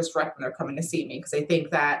they're nervous wreck when they're coming to see me, because they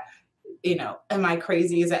think that, am I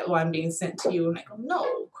crazy? Is that why I'm being sent to you? And I go,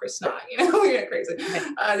 no, Chris, not. You're not crazy.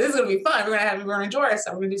 Right. This is gonna be fun. We're gonna enjoy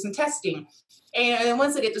ourselves. We're gonna do some testing. And then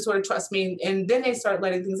once they get to sort of trust me, and then they start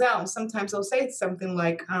letting things out. And sometimes they'll say something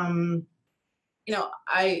like,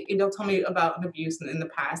 they'll tell me about an abuse in the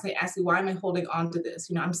past. And they ask me, why am I holding on to this?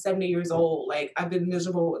 I'm 70 years old. Like, I've been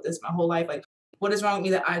miserable with this my whole life. Like, what is wrong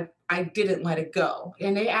with me that I didn't let it go?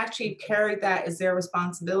 And they actually carried that as their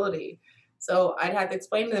responsibility. So I'd have to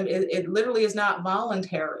explain to them, it literally is not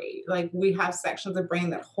voluntary. Like, we have sections of the brain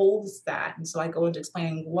that holds that. And so I go into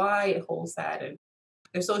explaining why it holds that. And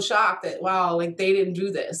they're so shocked that, wow, like they didn't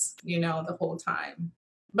do this, the whole time.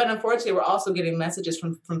 But unfortunately, we're also getting messages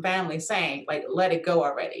from family saying, like, let it go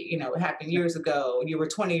already. It happened years ago. You were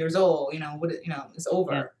 20 years old. It's Yeah.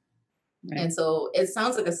 over. Right. And so it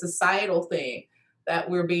sounds like a societal thing that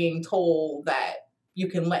we're being told that you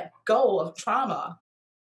can let go of trauma.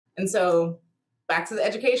 And so back to the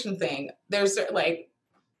education thing, there's like,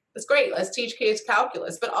 it's great. Let's teach kids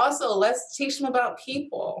calculus, but also let's teach them about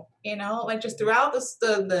people. Like just throughout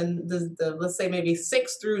the let's say maybe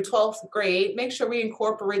 6th through 12th grade, make sure we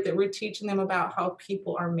incorporate that we're teaching them about how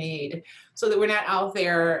people are made, so that we're not out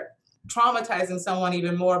there traumatizing someone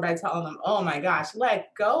even more by telling them, "Oh my gosh,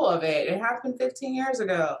 let go of it. It happened 15 years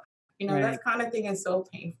ago." Right. That kind of thing is so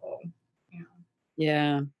painful. Yeah.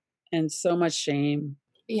 Yeah. And so much shame.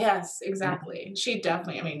 Yes, Yeah. exactly. She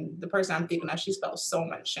definitely, I mean, the person I'm thinking of, she felt so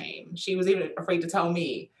much shame. She was even afraid to tell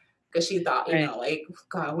me, because she thought, Right. like,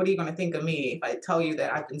 God, what are you going to think of me if I tell you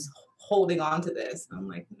that I've been holding on to this? And I'm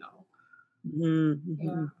like, no. Mhm, Yeah.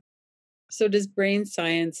 mhm. So does brain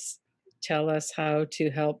science tell us how to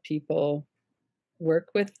help people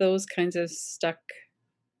work with those kinds of stuck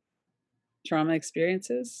trauma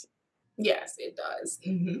experiences? Yes, it does.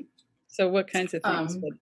 So what kinds of things Um,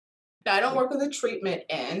 Now, I don't would work with the treatment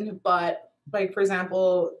end, but like, for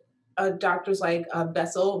example, doctors like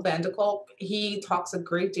Bessel van de Kolk, he talks a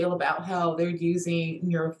great deal about how they're using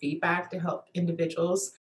neurofeedback to help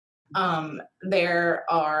individuals. There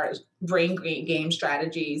are brain game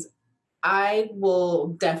strategies. I will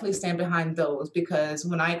definitely stand behind those, because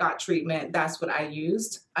when I got treatment, that's what I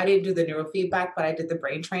used. I didn't do the neurofeedback, but I did the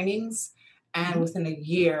brain trainings. And Mhm. within a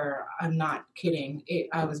year, I'm not kidding,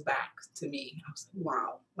 I was back to me. I was like,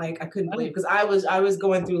 wow, like I couldn't believe, Wow. because I was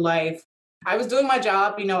going through life. I was doing my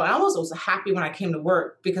job, I almost was happy when I came to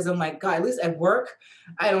work, because I'm like, God, at least at work,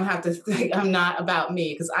 I don't have to think I'm not about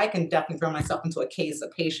me, because I can definitely throw myself into a case, a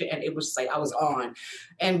patient, and it was just like I was on.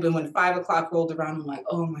 And then when 5 o'clock rolled around, I'm like,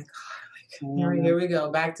 oh my God, here we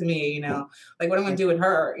go, back to me, like what I'm gonna Right. do with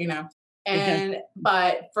her. Yeah. And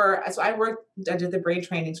so I did the brain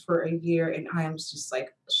trainings for a year, and I am just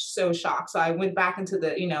like so shocked. So I went back into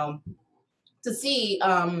to see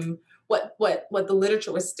what the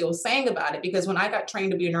literature was still saying about it, because when I got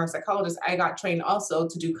trained to be a neuropsychologist, I got trained also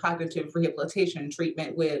to do cognitive rehabilitation and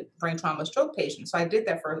treatment with brain trauma stroke patients. So I did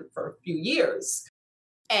that for a few years,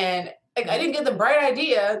 and like I Mhm. didn't get the bright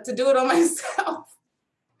idea to do it on myself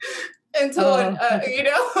until Oh,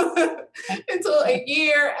 until a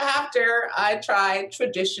year after I tried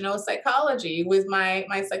traditional psychology with my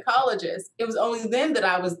psychologist. It was only then that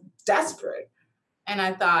I was desperate. And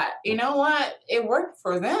I thought, you know what? It worked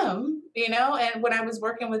for them, and when I was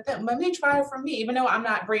working with them, let me try it for me. Even though I'm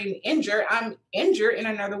not brain injured, I'm injured in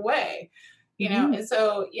another way, Mhm. And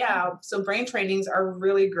so, yeah, so brain trainings are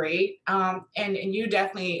really great. And you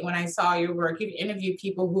definitely, when I saw your work, you interview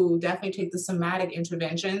people who definitely take the somatic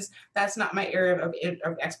interventions. That's not my area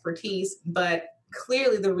of expertise, but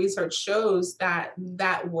clearly the research shows that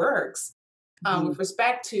that works Mhm. with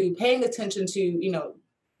respect to paying attention to,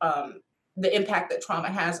 um, the impact that trauma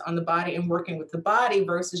has on the body and working with the body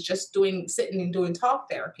versus just sitting and doing talk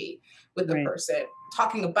therapy with the Right. person,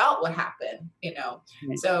 talking about what happened.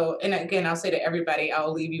 Right. So, and again, I'll say to everybody,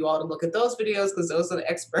 I'll leave you all to look at those videos because those are the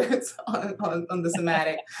experts on the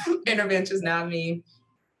somatic interventions, not me.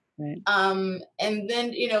 Right. And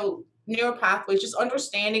then, neural pathways, just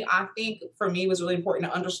understanding, I think for me was really important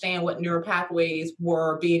to understand what neural pathways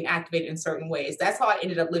were being activated in certain ways. That's how I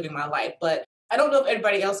ended up living my life. But I don't know if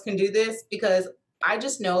everybody else can do this because I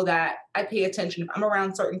just know that I pay attention. If I'm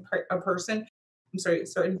around a person, I'm sorry,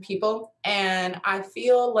 certain people, and I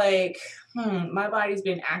feel like, my body's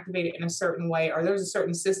being activated in a certain way, or there's a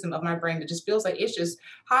certain system of my brain that just feels like it's just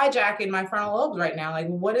hijacking my frontal lobes right now. Like,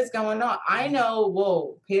 what is going on? I know,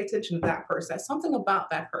 whoa, pay attention to that person. That's something about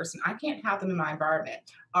that person. I can't have them in my environment,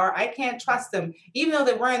 or I can't trust them, even though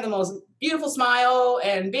they're wearing the most beautiful smile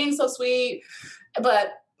and being so sweet.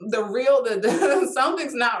 But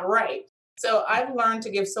something's not right. So I've learned to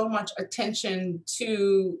give so much attention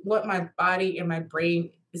to what my body and my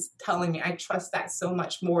brain is telling me. I trust that so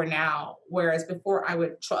much more now, whereas before I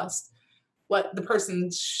would trust what the person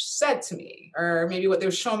said to me or maybe what they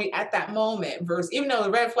were showing me at that moment versus even though the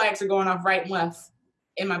red flags are going off right and left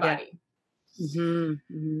in my Yeah. body. Mhm.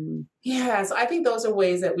 Mhm. Yeah, so I think those are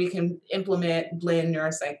ways that we can blend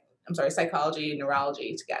psychology and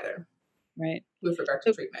neurology together Right. with regard to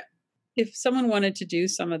So treatment. if someone wanted to do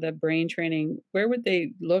some of the brain training, where would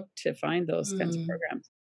they look to find those kinds of Mm. programs?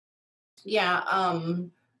 Yeah,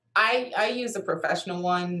 I use a professional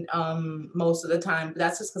one most of the time, but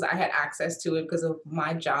that's just because I had access to it because of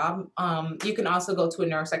my job. You can also go to a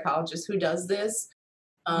neuropsychologist who does this.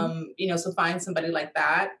 Mhm. So find somebody like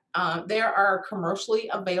that. There are commercially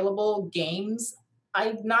available games.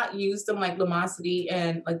 I've not used them like Lumosity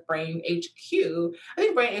and like Brain HQ. I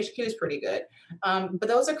think Brain HQ is pretty good. But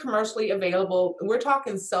those are commercially available. We're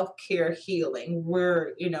talking self-care healing.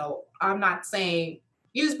 I'm not saying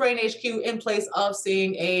use Brain HQ in place of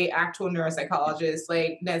seeing a actual neuropsychologist.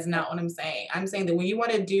 Like that's Right. not what I'm saying. I'm saying that when you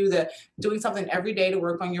want to doing something every day to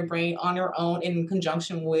work on your brain on your own in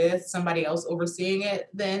conjunction with somebody else overseeing it,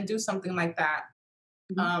 then do something like that.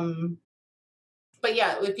 Mhm. Um, but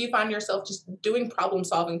yeah, if you find yourself just doing problem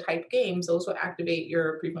solving type games, those will activate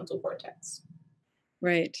your prefrontal cortex.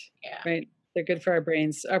 Right. Yeah. Right. They're good for our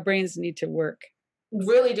brains. Our brains need to work.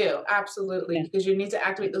 Really do. Absolutely. Yeah. Because you need to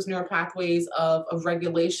activate those neural pathways of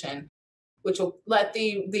regulation, which will let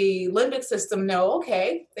the limbic system know,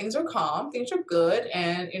 okay, things are calm, things are good,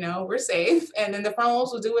 and we're safe. And then the frontal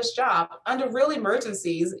lobes will do its job. Under real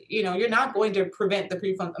emergencies, you're not going to prevent the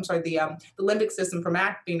limbic system from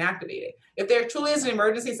being activated. If there truly is an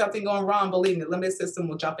emergency, something going wrong, believe me, the limbic system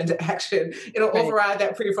will jump into action. It'll Right. override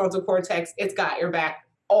that prefrontal cortex. It's got your back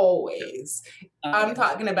always. I'm Always.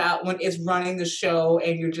 talking about when it's running the show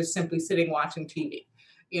and you're just simply sitting watching TV,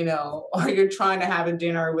 or you're trying to have a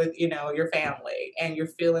dinner with, your family and you're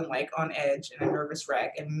feeling like on edge and a nervous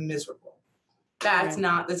wreck and miserable. That's Right.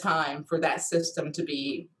 not the time for that system to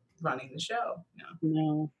be running the show.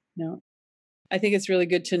 No. No. I think it's really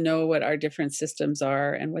good to know what our different systems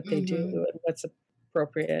are and what they do Hmm. and what's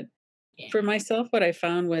appropriate. Yeah. For myself, what I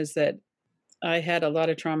found was that I had a lot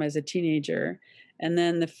of trauma as a teenager. And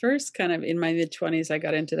then the first kind of in my mid 20s, I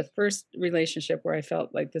got into the first relationship where I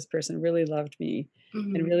felt like this person really loved me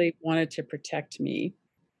and Hmm. really wanted to protect me.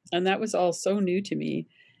 And that was all so new to me.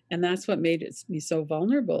 And that's what made me so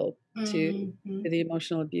vulnerable to Hmm. the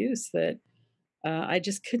emotional abuse that I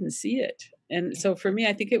just couldn't see it. And Yeah. so for me,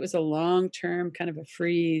 I think it was a long term kind of a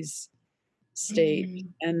freeze state. Hmm.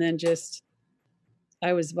 And then just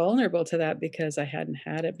I was vulnerable to that because I hadn't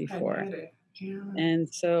had it Hadn't before. had it. Yeah.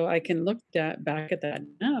 And so I can look back at that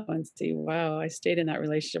now and see, wow, I stayed in that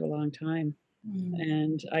relationship a long time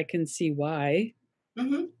and I can see why.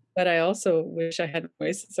 Hmm. But I also wish I hadn't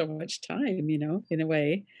wasted so much time, in a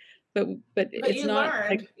way. But But it's you not like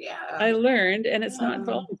learned. Yeah. I learned and it's not Yeah.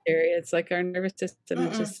 voluntary. It's like our nervous system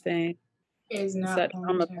is Mm-mm. just saying It's it's not that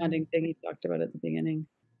trauma voluntary. bonding thing you talked about at the beginning.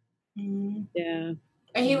 Mhm. Yeah.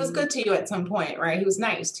 And he was Mhm. good to you at some point, right? He was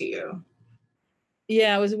nice to you.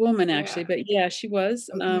 Yeah, it was a woman actually, Yeah. but yeah, she was.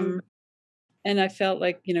 Mhm. And I felt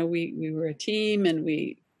like, we were a team and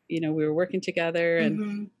we were working together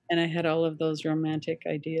Mhm. and I had all of those romantic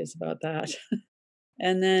ideas about that.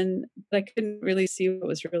 And then I couldn't really see what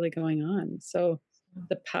was really going on. So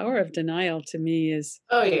the power of denial to me is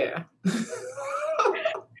Oh yeah.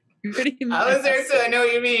 pretty I was there too. massive. I know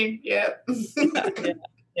what you mean. Yep. Yeah, yeah,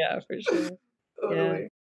 yeah, for sure. Yeah. Totally.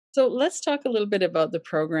 So let's talk a little bit about the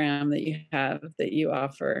program that you have that you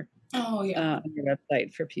offer Oh yeah. on your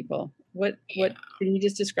website for people. What Yeah. can you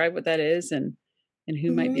just describe what that is and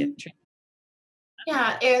who might be Mhm. interested?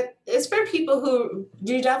 Yeah, it's for people who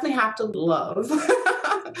you definitely have to love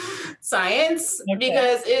science Okay.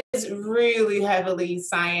 because it is really heavily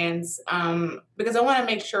science. Because I want to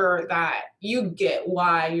make sure that you get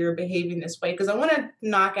why you're behaving this way. Because I want to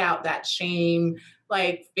knock out that shame,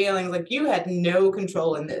 like feelings like you had no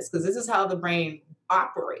control in this. Because this is how the brain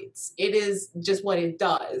operates. It is just what it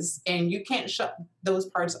does, and you can't shut those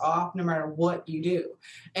parts off no matter what you do.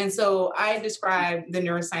 And so I describe the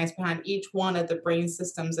neuroscience behind each one of the brain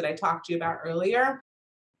systems that I talked to you about earlier.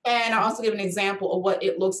 And I Mhm. also give an example of what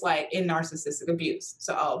it looks like in narcissistic abuse.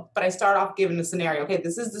 So, but I start off giving a scenario. Okay,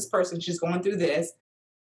 this is this person, she's going through this,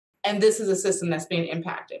 and this is a system that's being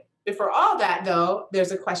impacted. Before all that, though,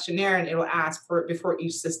 there's a questionnaire and it'll ask for before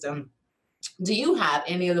each system, do you have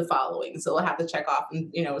any of the following? So they'll have to check off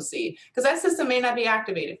and see because that system may not be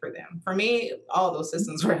activated for them. For me, all those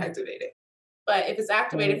systems were activated. But if it's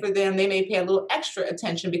activated Right. for them, they may pay a little extra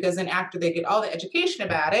attention because then after they get all the education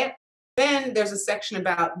about it, then there's a section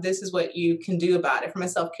about this is what you can do about it from a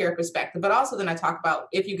self-care perspective. But also then I talk about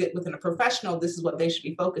if you get within a professional, this is what they should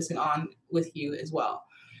be focusing on with you as well.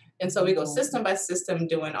 And so we go Oh, system by system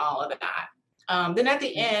doing all of that. Then at the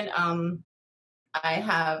okay. end, I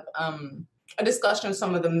have a discussion of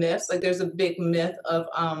some of the myths. Like there's a big myth of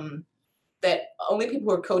that only people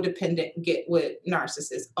who are codependent get with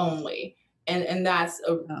narcissists only, and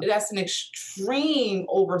Oh, that's an extreme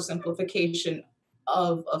oversimplification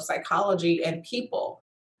of psychology and people.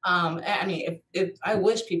 I mean, if I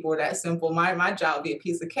wish people were that simple, my job would be a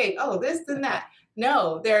piece of cake. Oh, this and that.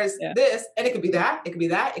 No, there's yeah. this, and it could be that, it could be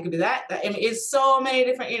that, it could be that. I mean, it's so many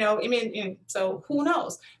different, I mean, so who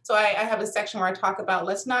knows? So I have a section where I talk about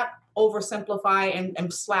let's not oversimplify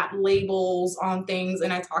and slap labels on things.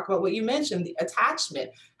 And I talk about what you mentioned, the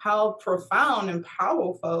attachment, how profound and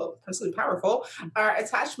powerful, absolutely powerful our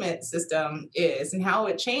attachment system is and how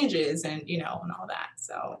it changes and all that.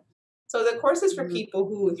 So the course is for Mhm. people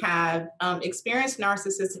who have experienced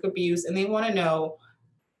narcissistic abuse and they want to know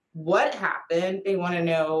what happened. They want to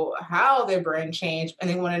know how their brain changed and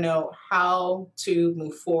they want to know how to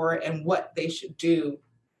move forward and what they should do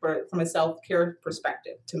from a self care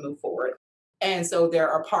perspective to move forward. And so there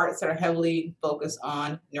are parts that are heavily focused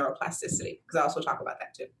on neuroplasticity because I also talk about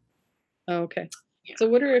that too. Oh, okay. Yeah. So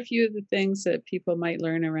what are a few of the things that people might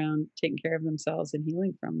learn around taking care of themselves and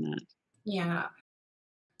healing from that? Yeah.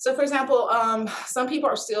 So, for example, some people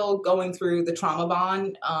are still going through the trauma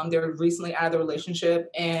bond. They're recently out of the relationship,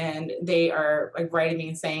 and they are like writing me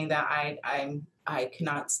and saying that I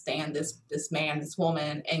cannot stand this man, this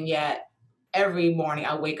woman, and yet every morning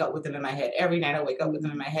I wake up with them in my head. Every night I wake up with them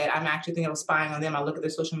in Mm, my head. I'm actually thinking of spying on them. I look at their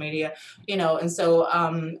social media. And so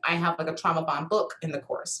I have like a trauma bond book in the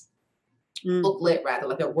course, mhm, booklet rather,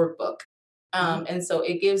 like a workbook. mhm. And so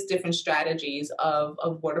it gives different strategies of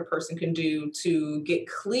what a person can do to get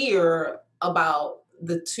clear about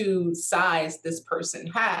the two sides this person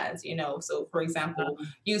has. So for example,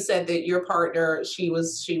 you said that your partner, she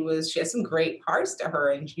had some great parts to her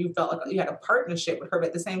and you felt like you had a partnership with her, but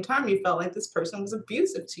at the same time you felt like this person was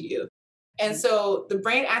abusive to you. And Mm, so the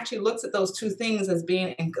brain actually looks at those two things as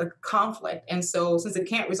being in a conflict. And so since it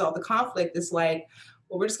can't resolve the conflict, it's like,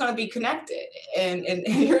 well, we're just going to be connected and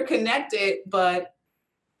you're connected, but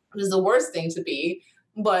it is the worst thing to be.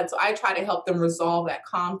 But so I try to help them resolve that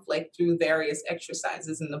conflict through various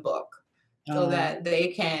exercises in the book so uh, that they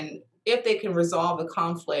can, if they can resolve the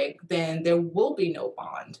conflict, then there will be no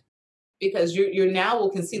bond because you now will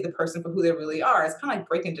can see the person for who they really are. It's kind of like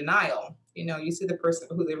breaking denial. You see the person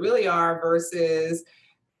for who they really are versus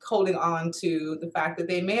holding on to the fact that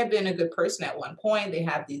they may have been a good person at one point. They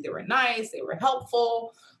were nice, they were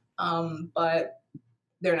helpful, but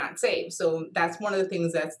they're not safe. So that's one of the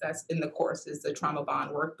things that's in the course is the trauma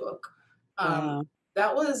bond workbook. Um, uh,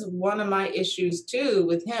 that was one of my issues too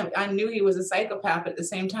with him. I knew he was a psychopath. At the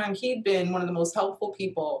same time, he'd been one of the most helpful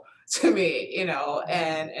people to me, and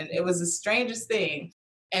it was the strangest thing.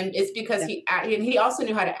 And it's because yeah. he also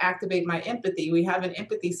knew how to activate my empathy. We have an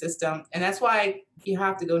empathy system, and that's why you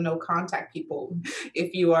have to go no contact people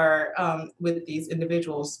if you are with these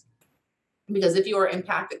individuals, because if you are an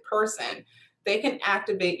empathic person, they can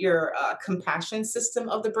activate your compassion system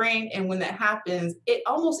of the brain. And when that happens, it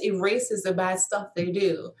almost erases the bad stuff they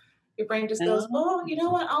do. Your brain just goes, Oh, oh, you know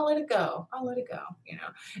what? I'll let it go. I'll let it go, right.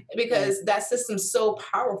 because that system's so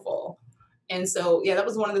powerful. And so, yeah, that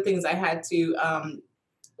was one of the things I had to,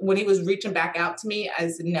 when he was reaching back out to me, I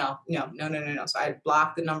said, no, no, no, no, no, no. So I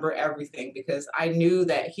blocked the number, everything, because I knew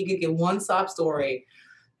that he could get one sob story,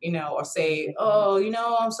 or say,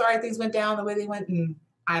 oh, I'm sorry things went down the way they went. And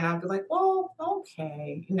I'd be like, well,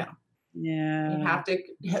 okay, you Yeah, have to,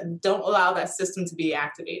 don't allow that system to be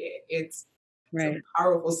activated. It's a right.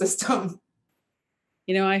 powerful system.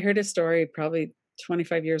 I heard a story probably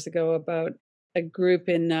 25 years ago about a group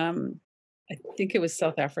in, I think it was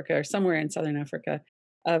South Africa or somewhere in Southern Africa,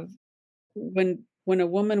 of when a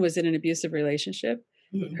woman was in an abusive relationship,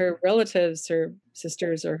 Mhm. her relatives, her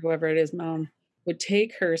sisters or whoever it is, mom, would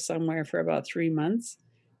take her somewhere for about 3 months.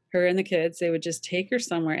 Her and the kids, they would just take her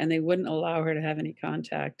somewhere and they wouldn't allow her to have any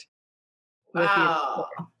contact with the abuser. Wow.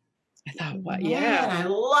 I thought, "What?" Yeah. Man, I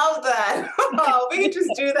love that. Oh, we could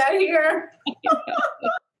just do that here.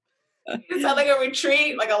 It sounds like a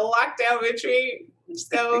retreat, like a lockdown retreat. Just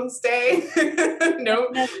go stay. And Nope.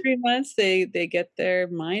 in that 3 months, they get their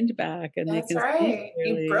mind back and they That's can see right.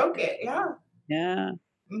 You clearly. broke it. Yeah. Yeah,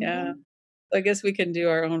 yeah. Mhm. I guess we can do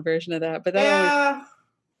our own version of that, but Yeah.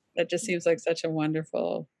 that just seems like such a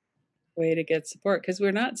wonderful way to get support because 'cause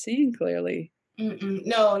we're not seeing clearly. Mm-mm.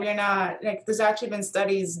 No, you're not. Like, there's actually been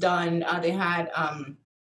studies done. They had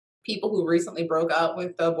people who recently broke up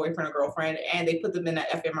with a boyfriend or girlfriend, and they put them in an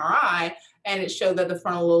fMRI, and it showed that the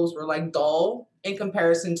frontal lobes were like dull in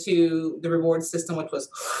comparison to the reward system, which was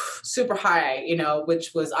super high,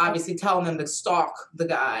 which was obviously telling them to stalk the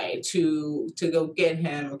guy, to go get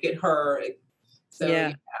him or get her. So yeah,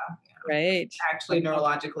 Yeah, right. actually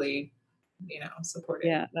neurologically, supported.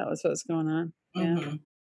 Yeah, that was what's going on. Yeah. Hmm.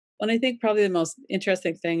 Well, and I think probably the most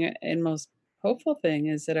interesting thing and most hopeful thing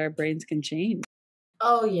is that our brains can change,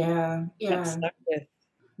 Oh yeah, not yeah. stuck with Oh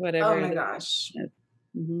whatever my the gosh.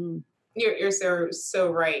 Mhm. You're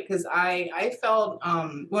so right, because I felt,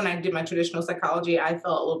 when I did my traditional psychology, I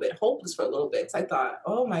felt a little bit hopeless for a little bit. So I thought,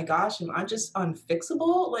 oh my gosh, am I just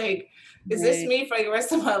unfixable? Like, is this Right. me for the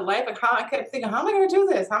rest of my life? Like, how I kept thinking, how am I going to do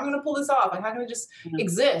this? How am I going to pull this off? Like, how can I just Yeah.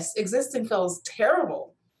 exist? Existing feels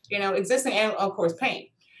terrible, existing, and of course pain.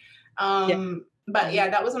 Yeah. But Mhm. yeah,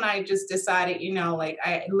 that was when I just decided, like,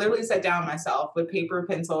 I literally sat down myself with paper and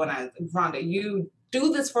pencil, and Rhonda, you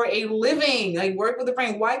do this for a living, like, work with the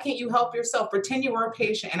brain. Why can't you help yourself? Pretend you were a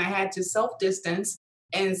patient. And I had to self distance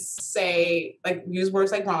and say, like, use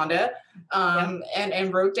words like Rhonda, Yeah.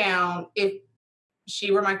 and wrote down, if she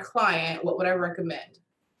were my client, what would I recommend?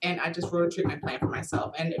 And I just wrote a treatment plan for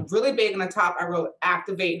myself. And really big on the top, I wrote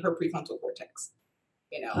activate her prefrontal cortex,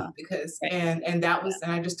 because, Right. and that Yeah. was,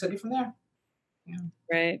 and I just took it from there. Yeah.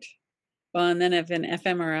 Right. Well, and then if an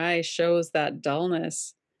fMRI shows that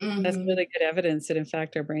dullness, that's Mhm. really good evidence that in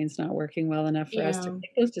fact our brain's not working well enough for us to Yeah.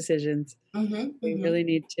 make those decisions. Mhm, We mhm. really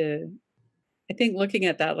need to, I think, looking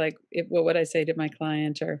at that, like, what would I say to my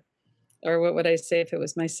client, or what would I say if it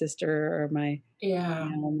was my sister or Yeah.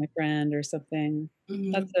 my friend or something?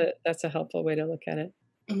 Mhm, That's a helpful way to look at it.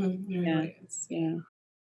 mhm. It Yeah. really is. Yeah.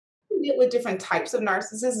 Deal with different types of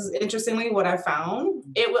narcissists is interestingly what I found.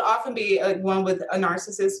 It would often be like one with a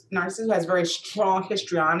narcissist who has very strong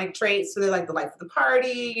histrionic traits. So they're like the life of the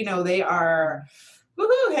party, they are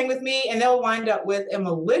woohoo, hang with me, and they'll wind up with a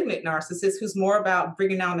malignant narcissist who's more about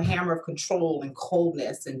bringing down the hammer of control and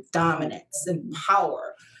coldness and dominance and Mhm.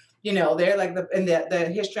 power. They're like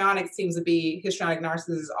the histrionic seems to be histrionic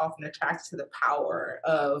narcissist is often attracted to the power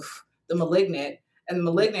of the malignant, and the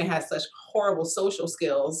malignant has such horrible social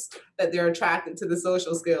skills that they're attracted to the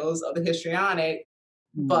social skills of the histrionic.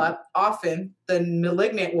 Mhm. But often the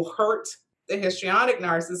malignant will hurt the histrionic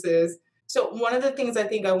narcissist. So one of the things I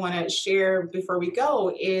think I want to share before we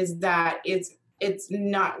go is that it's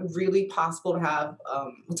not really possible to have,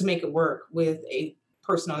 to make it work with a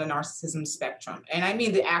person on the narcissism spectrum. And I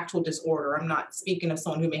mean the actual disorder. I'm not speaking of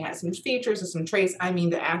someone who may have some features or some traits. I mean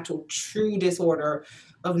the actual true disorder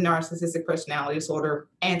of narcissistic personality disorder,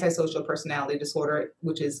 antisocial personality disorder,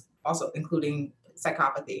 which is also including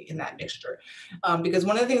psychopathy in that mixture. Because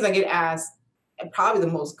one of the things I get asked, and probably the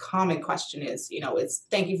most common question is, it's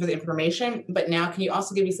thank you for the information, but now can you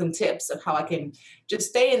also give me some tips of how I can just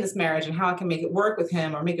stay in this marriage and how I can make it work with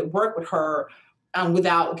him or make it work with her,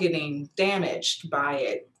 without getting damaged by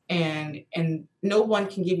it. And no one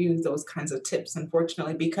can give you those kinds of tips,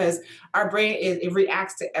 unfortunately, because our brain it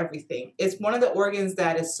reacts to everything. It's one of the organs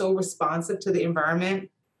that is so responsive to the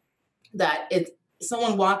environment that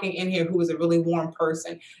someone walking in here who is a really warm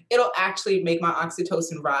person, it'll actually make my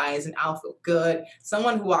oxytocin rise and I'll feel good.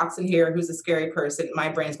 Someone who walks in here who's a scary person, my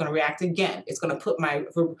brain's going to react again. It's going to put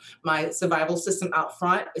my survival system out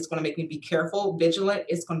front. It's going to make me be careful, vigilant.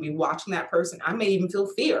 It's going to be watching that person. I may even feel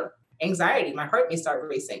fear, anxiety. My heart may start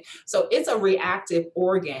racing. So it's a reactive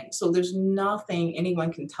organ. So there's nothing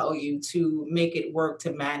anyone can tell you to make it work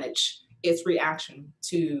to manage its reaction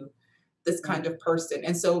to this kind of person.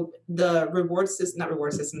 And so the reward system, not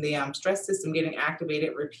reward system, the stress system getting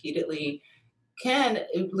activated repeatedly can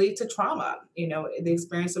lead to trauma. You know, the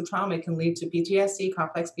experience of trauma can lead to PTSD,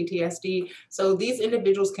 complex PTSD. So these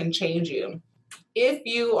individuals can change you. If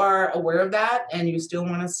you are aware of that and you still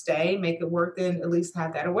want to stay, make it work, then at least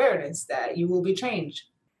have that awareness that you will be changed.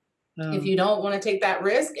 If you don't want to take that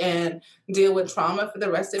risk and deal with trauma for the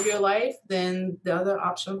rest of your life, then the other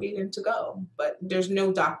option would be then to go. But there's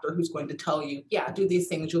no doctor who's going to tell you, yeah, do these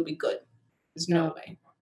things, you'll be good. There's no way.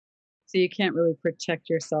 So you can't really protect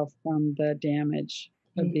yourself from the damage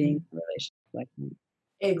of being in a relationship like that.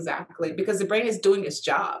 Exactly, because the brain is doing its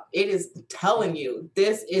job. It is telling you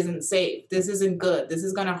this isn't safe, this isn't good, this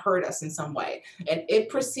is going to hurt us in some way. And it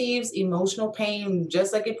perceives emotional pain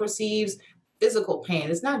just like it perceives physical pain.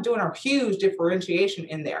 It's not doing a huge differentiation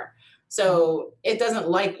in there. So it doesn't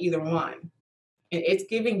like either one. It's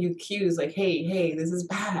giving you cues like, hey, this is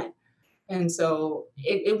bad. And so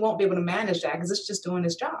it won't be able to manage that because it's just doing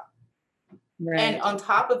its job. Right. And on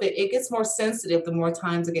top of it, it gets more sensitive the more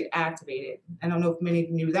times it gets activated. I don't know if many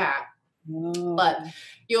knew that. But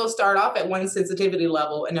you'll start off at one sensitivity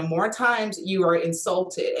level, and the more times you are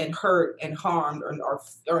insulted and hurt and harmed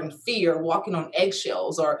or in fear, walking on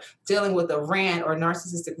eggshells or dealing with a rant or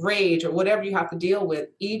narcissistic rage or whatever you have to deal with,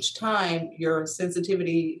 each time your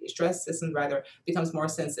stress system becomes more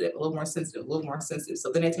sensitive, a little more sensitive, a little more sensitive.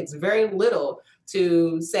 So then it takes very little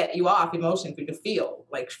to set you off emotionally for you to feel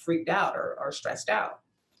like freaked out or stressed out.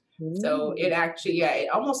 So it actually, it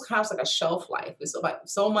almost has like a shelf life. It's about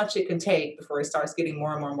so much it can take before it starts getting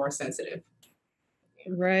more and more and more sensitive.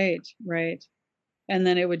 Right. And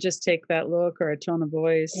then it would just take that look or a tone of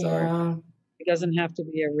voice, or it doesn't have to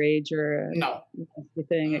be a rage or a nasty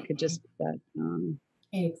thing. It could just be that.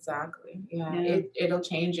 Exactly. It'll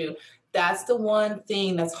change you. That's the one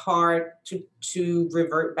thing that's hard to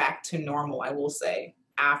revert back to normal, I will say,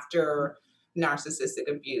 after narcissistic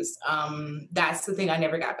abuse. That's the thing I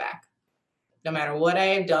never got back. No matter what I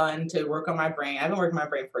have done to work on my brain, I've been working on my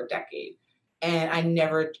brain for a decade, and I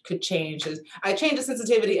never could change it. I changed the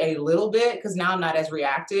sensitivity a little bit because now I'm not as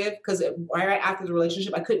reactive. Because right after the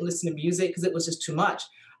relationship, I couldn't listen to music because it was just too much.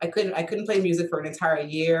 I couldn't play music for an entire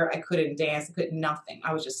year. I couldn't dance. I couldn't nothing.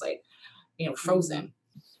 I was just like, frozen.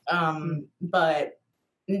 But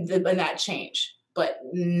that changed, but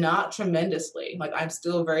not tremendously. Like I'm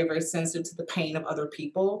still very, very sensitive to the pain of other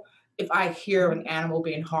people. If I hear an animal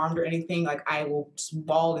being harmed or anything, like I will just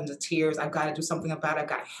bawl into tears. I've got to do something about it. I've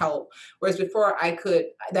got help. Whereas before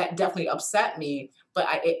that definitely upset me, but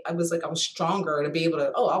I was stronger to be able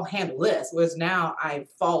to, I'll handle this. Whereas now I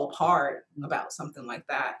fall apart about something like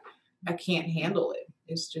that. I can't handle it.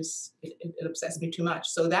 It's just, it upsets me too much.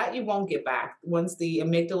 So that you won't get back. Once the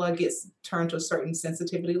amygdala gets turned to a certain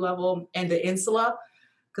sensitivity level, and the insula,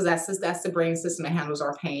 because that's the brain system that handles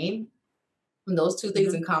our pain. When those two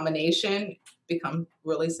things in combination become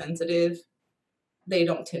really sensitive, they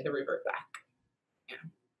don't tend to revert back.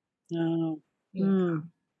 No.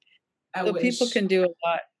 So people can do a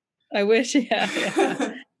lot. I wish,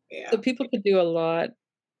 So people could do a lot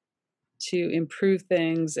to improve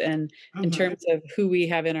things, and in terms of who we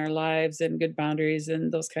have in our lives and good boundaries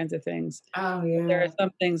and those kinds of things. There are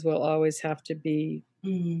some things we'll always have to be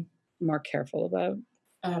more careful about.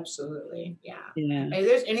 Absolutely. And if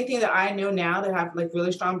there's anything that I know now that have like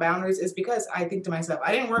really strong boundaries, is because I think to myself,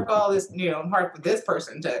 I didn't work all this, hard for this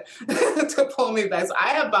person to to pull me back. So I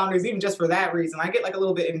have boundaries even just for that reason. I get like a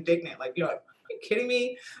little bit indignant, like, are you kidding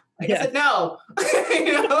me? I said no.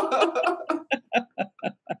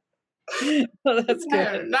 Well, that's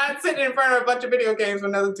good. Not sitting in front of a bunch of video games for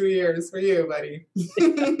another 2 years for you, buddy.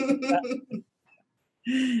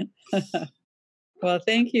 Well,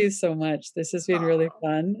 thank you so much. This has been really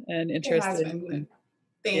fun and interesting.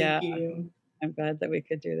 Thank you. I'm glad that we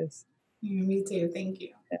could do this. Me too. Thank you.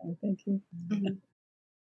 Thank you.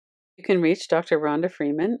 You can reach Dr. Rhonda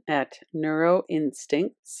Freeman at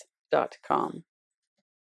neuroinstincts.com.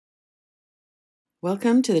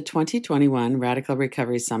 Welcome to the 2021 Radical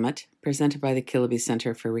Recovery Summit, presented by the Kilby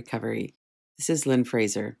Center for Recovery. This is Lynn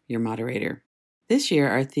Fraser, your moderator. This year,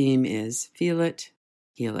 our theme is Feel It,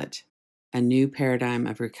 Heal It, a new paradigm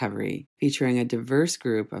of recovery, featuring a diverse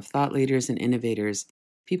group of thought leaders and innovators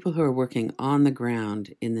people who are working on the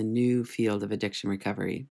ground in the new field of addiction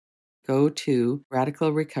recovery. Go to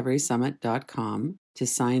radicalrecoverysummit.com to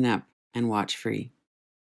sign up and watch free.